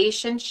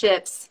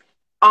relationships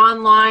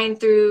online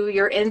through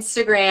your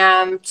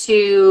Instagram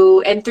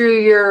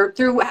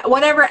through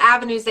whatever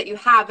avenues that you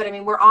have. But I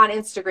mean, we're on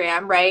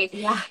Instagram, right?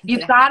 Yeah.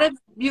 You've got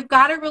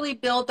to really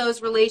build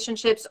those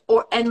relationships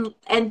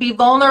and be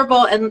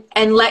vulnerable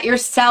and let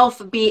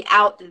yourself be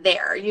out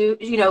there.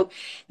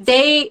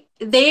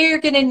 They're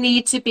going to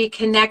need to be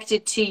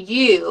connected to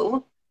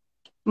you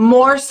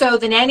more so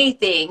than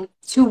anything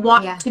to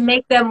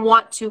make them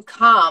want to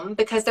come,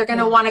 because they're going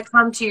to want to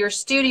come to your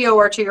studio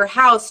or to your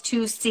house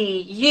to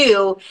see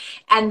you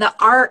and the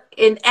art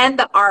and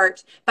the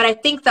art. But I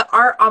think the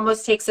art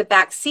almost takes a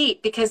back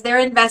seat because they're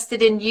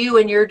invested in you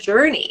and your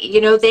journey.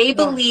 They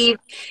believe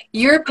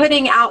you're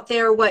putting out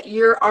there what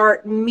your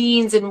art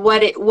means and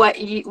what it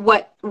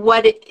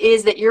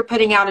is that you're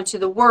putting out into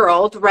the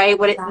world, right?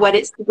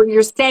 What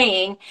you're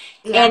saying.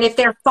 Yeah. And if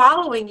they're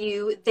following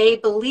you, they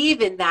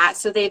believe in that,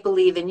 so they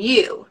believe in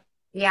you.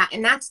 Yeah,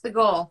 and that's the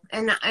goal.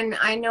 And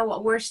I know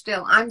what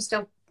I'm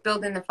still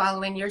building the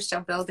following, you're still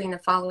building the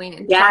following,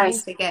 and trying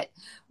to get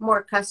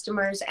more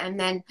customers. And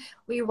then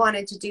we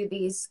wanted to do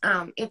these,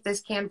 If This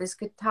Canvas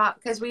Could Talk,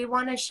 because we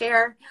want to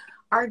share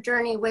our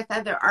journey with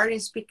other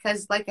artists,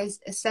 because like I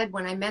said,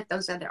 when I met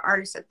those other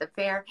artists at the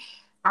fair,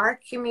 our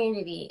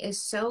community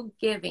is so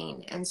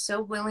giving and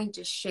so willing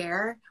to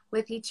share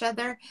with each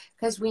other,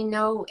 because we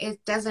know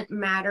it doesn't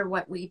matter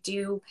what we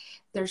do.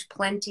 There's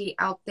plenty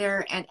out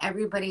there, and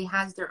everybody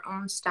has their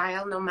own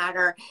style, no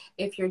matter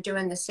if you're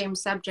doing the same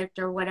subject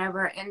or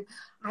whatever. And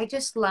I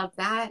just love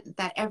that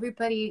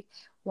everybody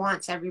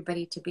wants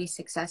everybody to be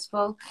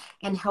successful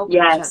and help each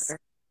Yes. other.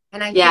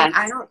 And I Yes.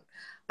 think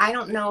I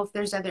don't know if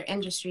there's other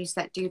industries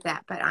that do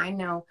that, but I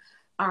know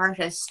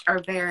artists are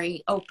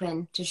very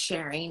open to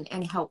sharing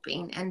and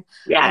helping. And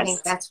I think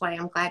Yes. that's why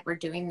I'm glad we're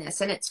doing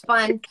this. And it's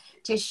fun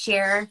to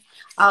share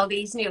all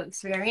these new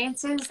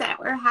experiences that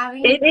we're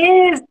having. It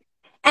is.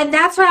 And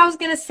that's what I was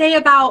going to say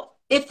about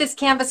If This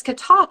Canvas Could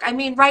Talk. I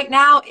mean, right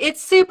now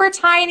it's super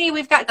tiny.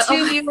 We've got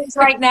 2 viewers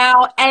right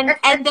now, and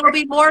there'll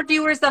be more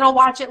viewers that'll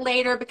watch it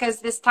later because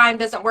this time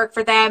doesn't work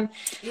for them.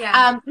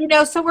 Yeah. You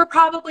know, so we're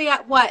probably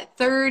at what,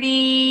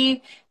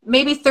 30,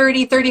 maybe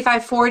 30,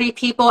 35, 40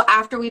 people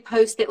after we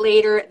post it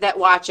later that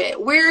watch it.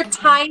 We're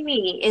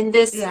tiny in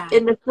this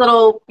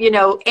little, you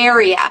know,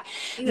 area.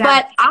 Yeah.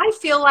 But I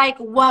feel like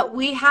what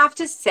we have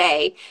to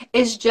say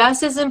is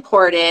just as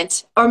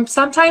important, or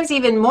sometimes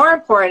even more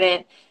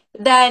important,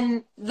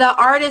 than the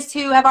artists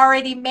who have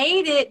already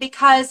made it,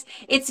 because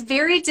it's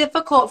very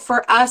difficult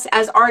for us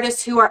as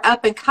artists who are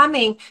up and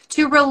coming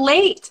to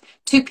relate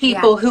to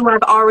people who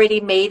have already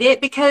made it,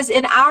 because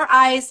in our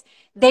eyes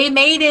they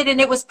made it and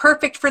it was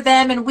perfect for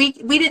them, and we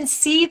didn't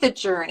see the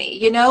journey,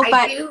 you know.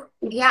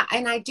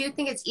 And I do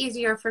think it's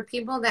easier for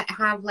people that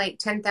have like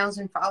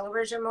 10,000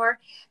 followers or more.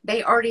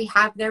 They already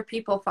have their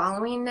people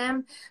following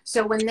them.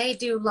 So when they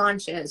do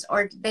launches,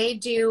 or they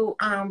do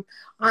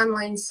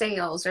online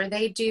sales, or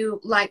they do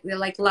like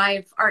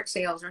live art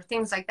sales or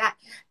things like that,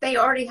 they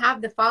already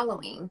have the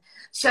following.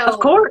 So of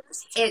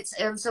course it's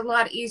a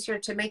lot easier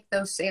to make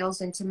those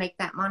sales and to make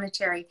that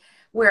monetary.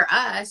 Where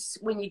us,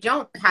 when you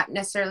don't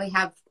necessarily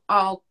have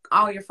all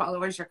your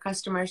followers or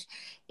customers,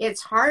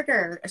 it's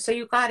harder. So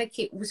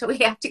we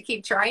have to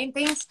keep trying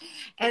things.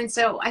 And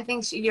so I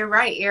think you're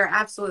right. You're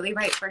absolutely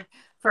right.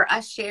 For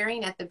us,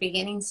 sharing at the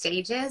beginning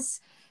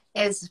stages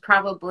is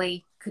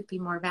probably could be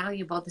more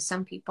valuable to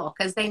some people,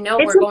 because they know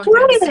we're going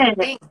through the same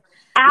thing.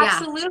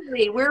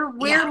 Absolutely. We're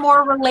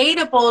more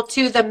relatable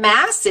to the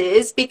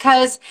masses,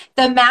 because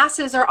the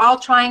masses are all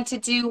trying to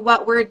do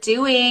what we're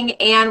doing,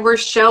 and we're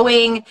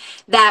showing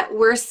that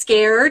we're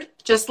scared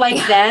just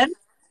like them.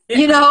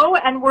 You know,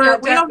 and we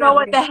don't know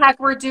what the heck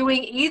we're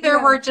doing either.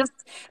 Yeah.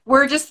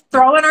 We're just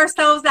throwing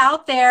ourselves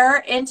out there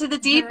into the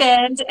deep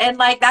end, and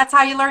like that's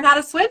how you learn how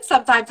to swim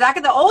sometimes. Back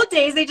in the old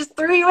days, they just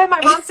threw you in.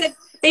 My mom said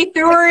they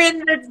threw her in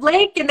the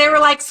lake and they were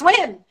like,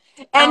 swim.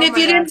 And if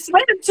you didn't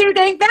swim, too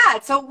dang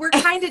bad. So we're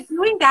kind of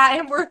doing that,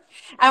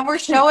 and we're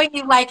showing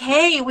you like,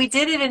 hey, we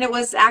did it, and it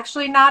was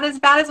actually not as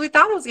bad as we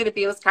thought it was going to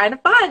be. It was kind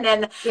of fun,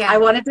 and I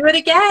want to do it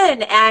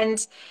again.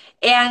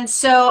 And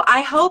so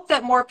I hope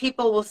that more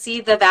people will see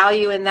the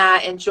value in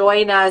that and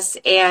join us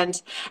and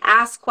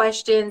ask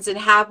questions and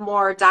have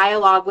more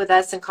dialogue with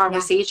us and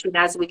conversation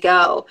as we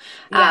go.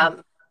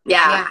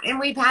 Yeah.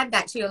 And we've had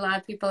that too. A lot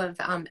of people have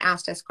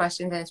asked us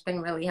questions, and it's been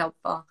really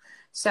helpful.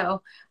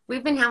 So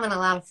we've been having a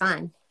lot of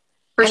fun.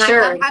 For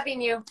sure. I love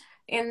having you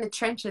in the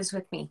trenches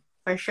with me.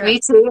 For sure. Me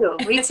too.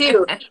 Me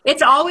too.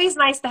 It's always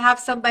nice to have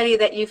somebody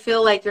that you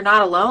feel like you're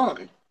not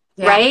alone.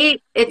 Yeah.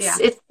 Right? It's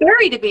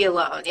scary to be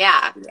alone.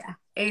 Yeah. Yeah.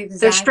 Exactly.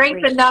 There's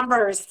strength in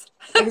numbers.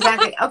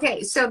 Exactly.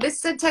 Okay. So this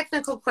is a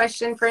technical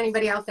question for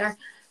anybody out there.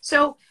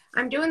 So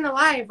I'm doing the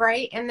live,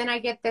 right? And then I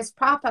get this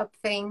pop-up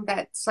thing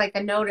that's like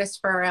a notice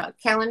for a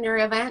calendar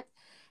event.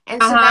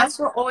 And so that's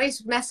what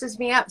always messes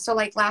me up. So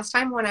like last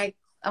time when I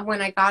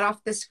got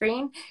off the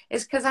screen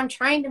is because I'm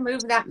trying to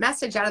move that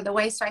message out of the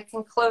way so I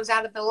can close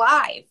out of the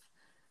live.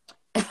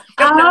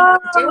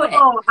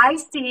 I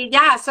see.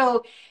 Yeah.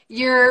 So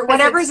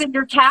whatever's in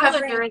your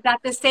calendar is at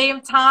the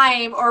same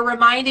time or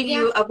reminding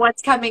you of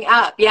what's coming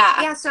up.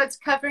 Yeah. Yeah. So it's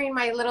covering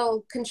my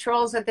little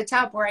controls at the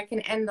top where I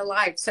can end the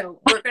live. So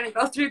we're going to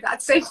go through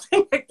that same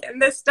thing again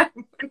this time.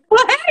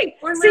 Well, hey,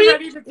 we're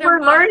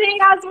learning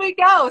as we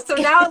go. So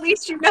now at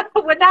least you know.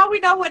 Well, now we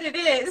know what it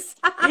is.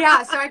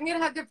 Yeah. So I'm going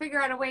to have to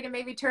figure out a way to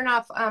maybe turn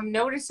off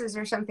notices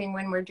or something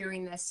when we're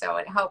doing this, so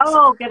it helps.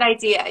 Oh, good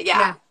idea.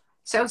 Yeah.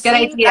 So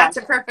that's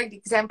a perfect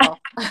example.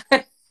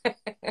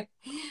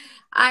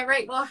 All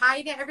right. Well,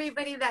 hi to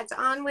everybody that's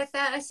on with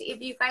us.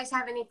 If you guys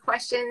have any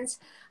questions,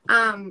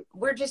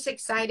 we're just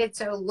excited.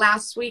 So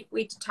last week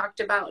we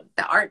talked about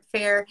the art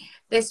fair.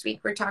 This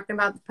week we're talking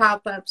about the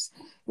pop-ups.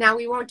 Now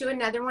we won't do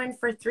another one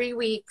for 3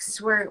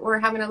 weeks. We're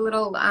having a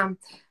little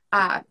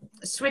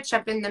switch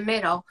up in the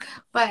middle,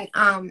 but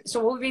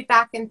so we'll be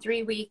back in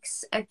 3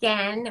 weeks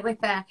again with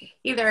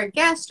either a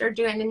guest or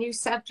doing a new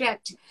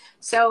subject.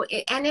 So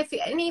and if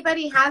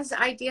anybody has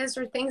ideas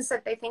or things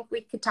that they think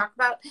we could talk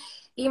about,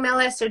 email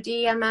us or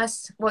DM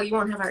us. Well, you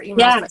won't have our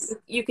email, but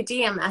you could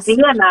DM us.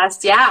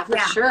 For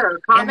sure.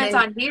 Comment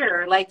on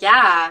here,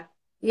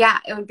 yeah,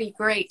 it would be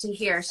great to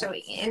hear. So,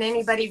 and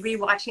anybody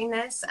rewatching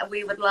this,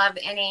 we would love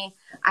any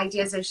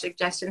ideas or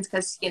suggestions,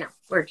 because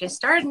we're just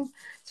starting,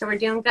 so we're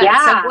doing good.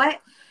 Yeah.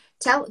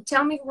 So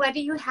tell me, what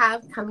do you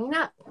have coming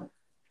up?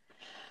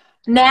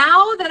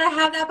 Now that I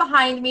have that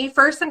behind me,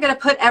 first I'm going to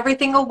put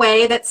everything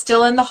away that's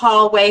still in the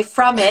hallway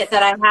from it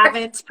that I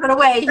haven't put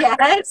away yet.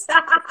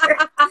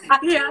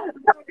 Yeah.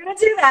 I'm going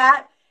to do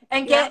that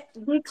and Yeah. get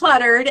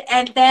decluttered.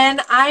 And then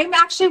I'm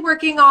actually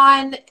working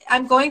on,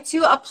 I'm going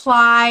to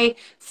apply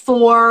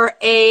for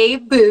a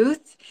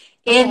booth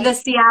in the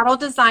Okay. Seattle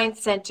Design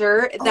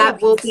Center Oh,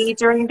 that will yes. be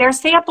during their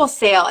sample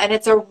sale. And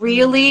it's a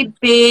really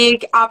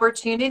big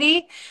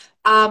opportunity.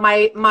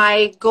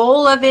 My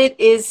goal of it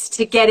is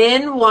to get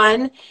in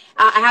one.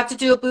 I have to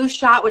do a booth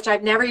shot, which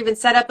I've never even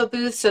set up a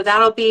booth. So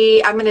that'll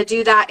be, I'm going to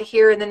do that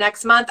here in the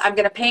next month. I'm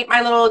going to paint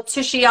my little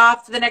tushy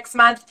off the next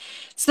month,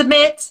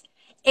 submit.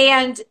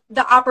 And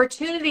the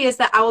opportunity is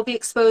that I will be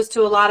exposed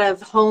to a lot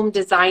of home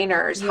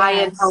designers,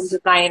 high-end home Yes.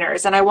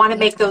 designers. And I want to Yeah.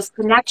 make those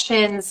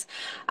connections.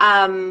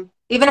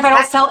 Even if I don't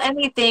That sell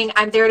anything,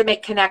 I'm there to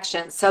make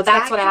connections. So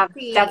that's that what I could have.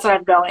 That's be what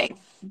I'm going.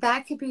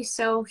 that could be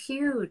so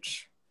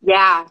huge.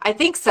 Yeah, I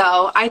think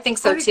so. I think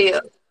How so did too.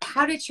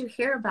 how did you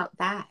hear about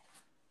that?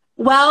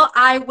 Well,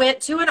 I went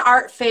to an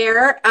art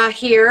fair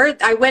here.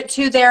 I went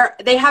to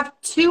they have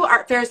two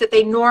art fairs that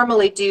they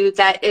normally do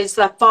that is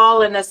the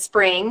fall and the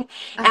spring.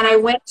 And Uh-huh. I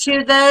went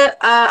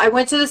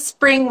to the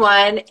spring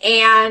one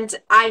and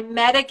I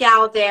met a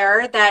gal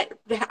there that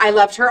I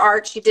loved her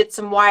art. She did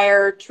some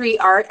wire tree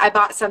art. I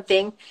bought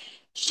something.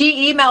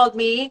 She emailed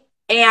me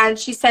and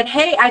she said,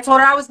 "Hey," I told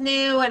her I was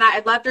new and I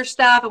loved her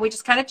stuff and we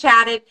just kind of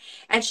chatted.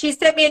 And she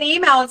sent me an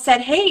email and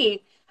said,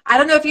 "Hey, I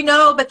don't know if you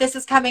know, but this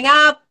is coming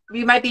up.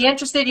 You might be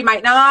interested, you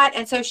might not."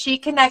 And so she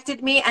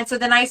connected me. And so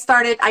then I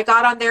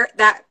got on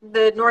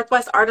the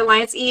Northwest Art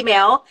Alliance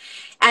email.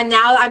 And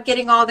now I'm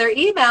getting all their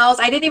emails.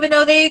 I didn't even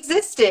know they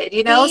existed,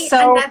 See,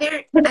 so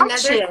another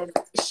connection.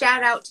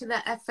 shout out to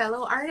a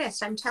fellow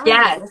artist. I'm telling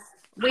Yes, you,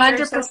 we are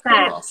so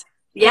cool. 100%.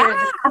 We Yeah, are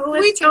the we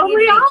coolest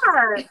totally community.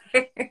 are.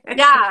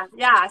 Yeah,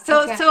 yeah.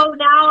 So Okay. so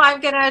now I'm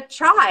gonna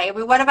try. I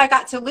mean, what have I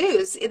got to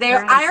lose?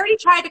 Right. I already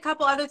tried a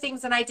couple other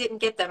things and I didn't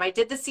get them. I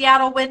did the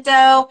Seattle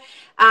window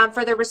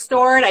for the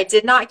restored. I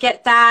did not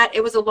get that.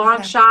 It was a long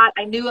Okay. shot.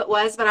 I knew it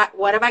was, but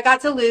what have I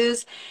got to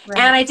lose? And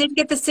Right. I didn't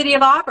get the City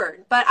of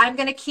Auburn. But I'm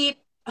gonna keep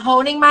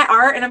honing my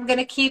art and I'm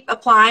gonna keep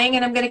applying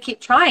and I'm gonna keep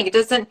trying.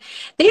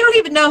 They don't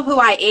even know who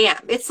I am.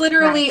 It's Right.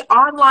 literally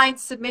online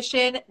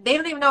submission. They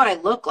don't even know what I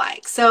look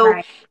like. So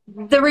Right.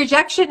 the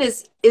rejection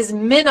is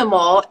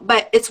minimal,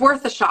 but it's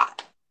worth a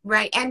shot.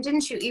 Right. And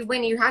didn't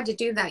when you had to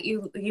do that,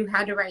 you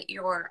had to write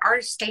your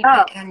art Oh,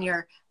 statement and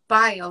your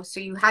bio. So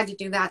you had to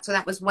do that. So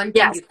that was one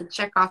thing you yes, could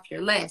check off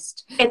your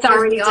list it's because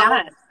already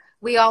done.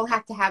 we all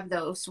have to have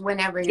those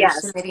whenever you're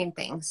Yes. submitting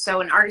things.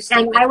 So an art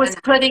And statement I was and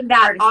an putting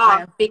that artist off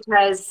bio.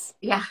 because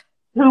Yeah.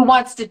 who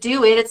wants to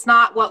do it? It's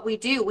not what we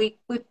do.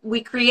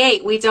 We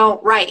create, we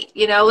don't write,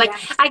 like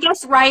Yes. I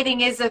guess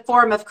writing is a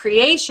form of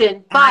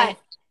creation, but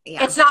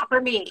Yeah. it's not for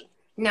me.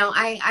 No,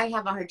 I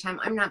have a hard time.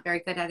 I'm not very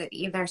good at it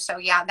either. So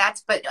yeah,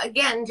 but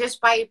again,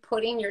 just by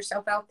putting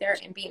yourself out there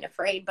and being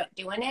afraid, but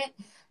doing it,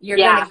 you're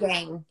going Yeah. to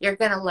gain, you're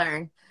going to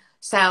learn.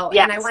 So,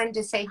 and I Yes. wanted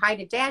to say hi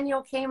to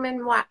Daniel came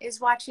and is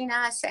watching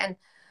us and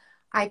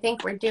I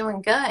think we're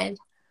doing good.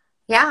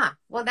 Yeah.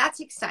 Well, that's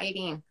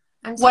exciting.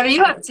 I'm so What are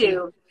you excited up for you.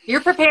 to?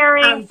 You're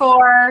preparing Um,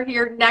 for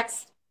your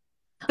next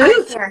art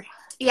booth. fair.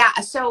 Yeah,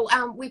 so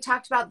we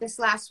talked about this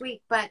last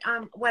week, but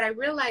what I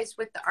realized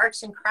with the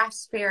arts and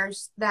crafts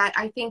fairs that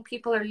I think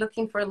people are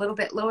looking for a little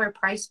bit lower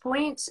price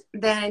points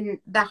than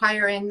the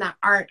higher end the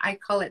art. I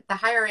call it the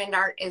higher end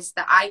art is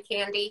the eye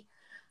candy,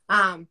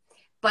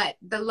 but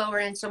the lower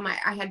end. So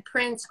I had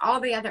prints. All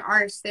the other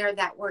artists there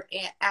that were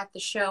at the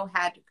show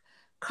had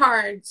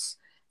cards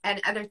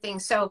and other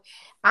things. So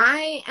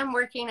I am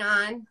working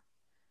on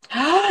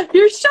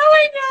You're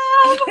showing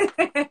them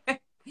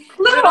little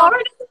little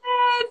ornaments.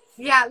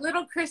 Yeah,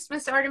 little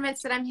Christmas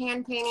ornaments that I'm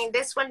hand painting.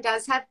 This one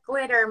does have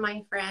glitter,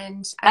 my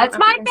friend. I don't That's know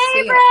if you my can see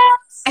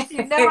favorite.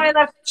 You know it. I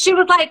love. She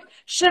was like,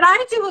 "Should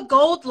I do a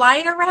gold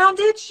line around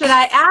it? Should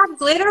I add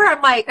glitter?"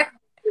 I'm like,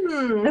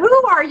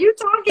 who are you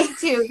talking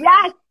to?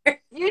 Yes,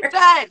 you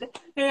should.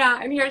 Yeah,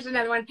 and here's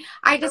another one.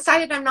 I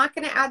decided I'm not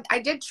going to add. I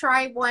did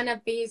try one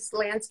of these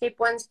landscape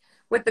ones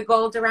with the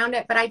gold around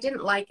it, but I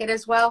didn't like it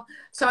as well.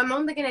 So I'm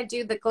only going to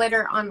do the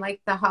glitter on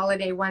like the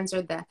holiday ones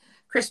or the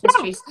Christmas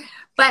Yeah. trees.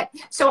 But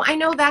so I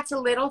know that's a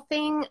little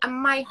thing.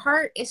 My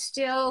heart is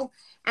still,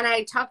 and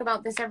I talk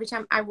about this every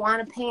time, I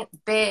want to paint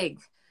big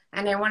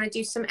and I want to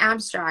do some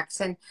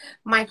abstracts and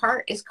my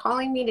heart is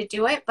calling me to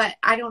do it, but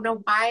I don't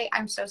know why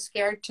I'm so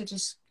scared to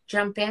just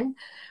jump in.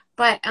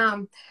 But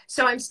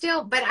so I'm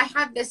still, but I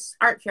have this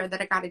art fair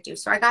that I got to do.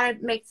 So I got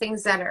to make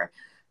things that are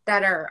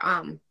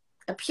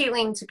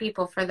appealing to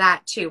people for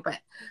that too. But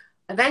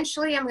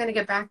eventually I'm going to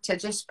get back to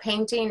just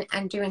painting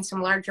and doing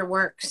some larger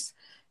works.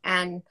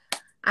 And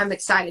I'm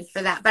excited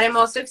for that. But I'm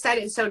also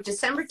excited. So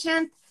December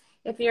 10th,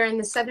 if you're in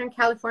the Southern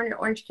California,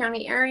 Orange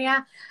County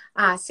area,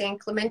 San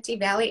Clemente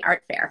Valley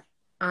Art Fair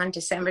on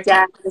December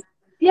 10th.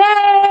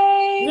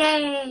 Yay!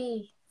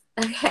 Yay!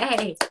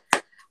 Okay.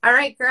 All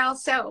right,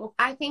 girls. So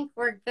I think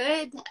we're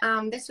good.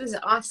 This was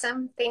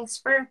awesome. Thanks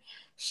for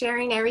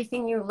sharing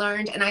everything you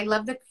learned. And I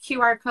love the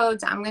QR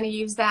codes. I'm going to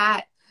use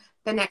that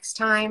the next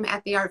time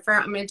at the art fair,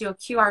 I'm going to do a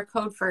QR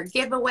code for a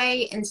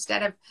giveaway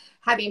instead of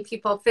having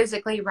people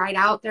physically write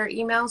out their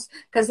emails,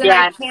 because then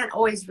I can't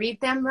always read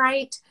them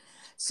right.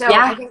 So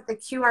I think the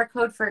QR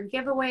code for a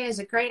giveaway is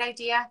a great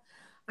idea.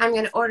 I'm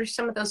going to order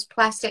some of those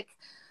plastic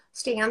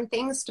stand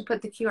things to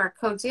put the QR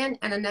codes in,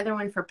 and another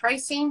one for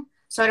pricing.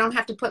 So I don't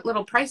have to put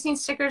little pricing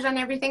stickers on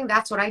everything.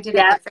 That's what I did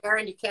at the fair,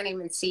 and you can't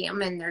even see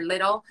them, and they're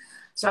little.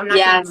 So I'm not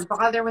going to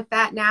bother with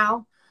that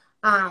now.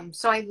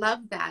 So I love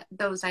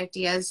those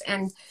ideas.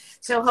 And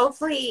so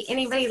hopefully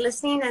anybody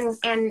listening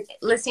and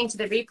listening to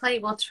the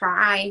replay will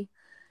try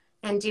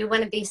and do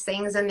one of these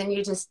things. And then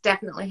you just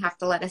definitely have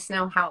to let us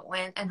know how it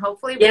went. And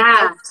hopefully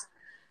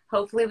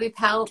we've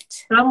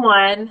helped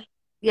someone.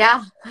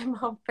 Yeah, I'm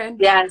hoping.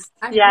 Yes.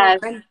 I'm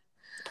hoping.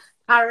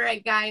 All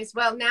right, guys.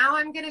 Well, now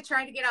I'm going to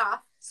try to get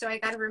off. So I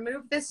got to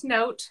remove this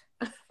note.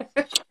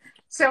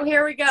 So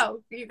here we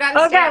go. You got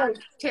to stay on,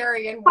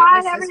 Terry, and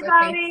witness this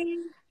with me.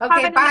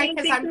 Okay, bye,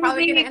 because I'm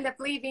probably going to end up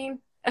leaving.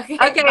 Okay,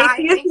 bye.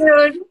 See you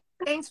soon.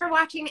 Thanks for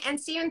watching, and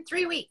see you in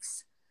 3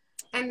 weeks.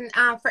 And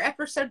for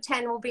episode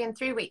 10, we'll be in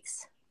 3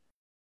 weeks.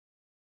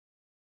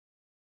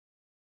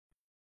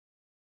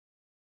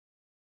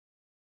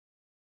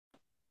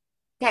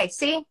 Okay,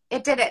 see?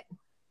 It did it.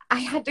 I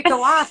had to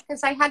go off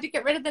because I had to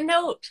get rid of the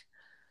note.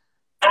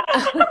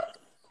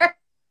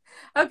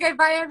 Okay,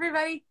 bye,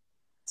 everybody.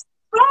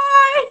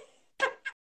 Bye.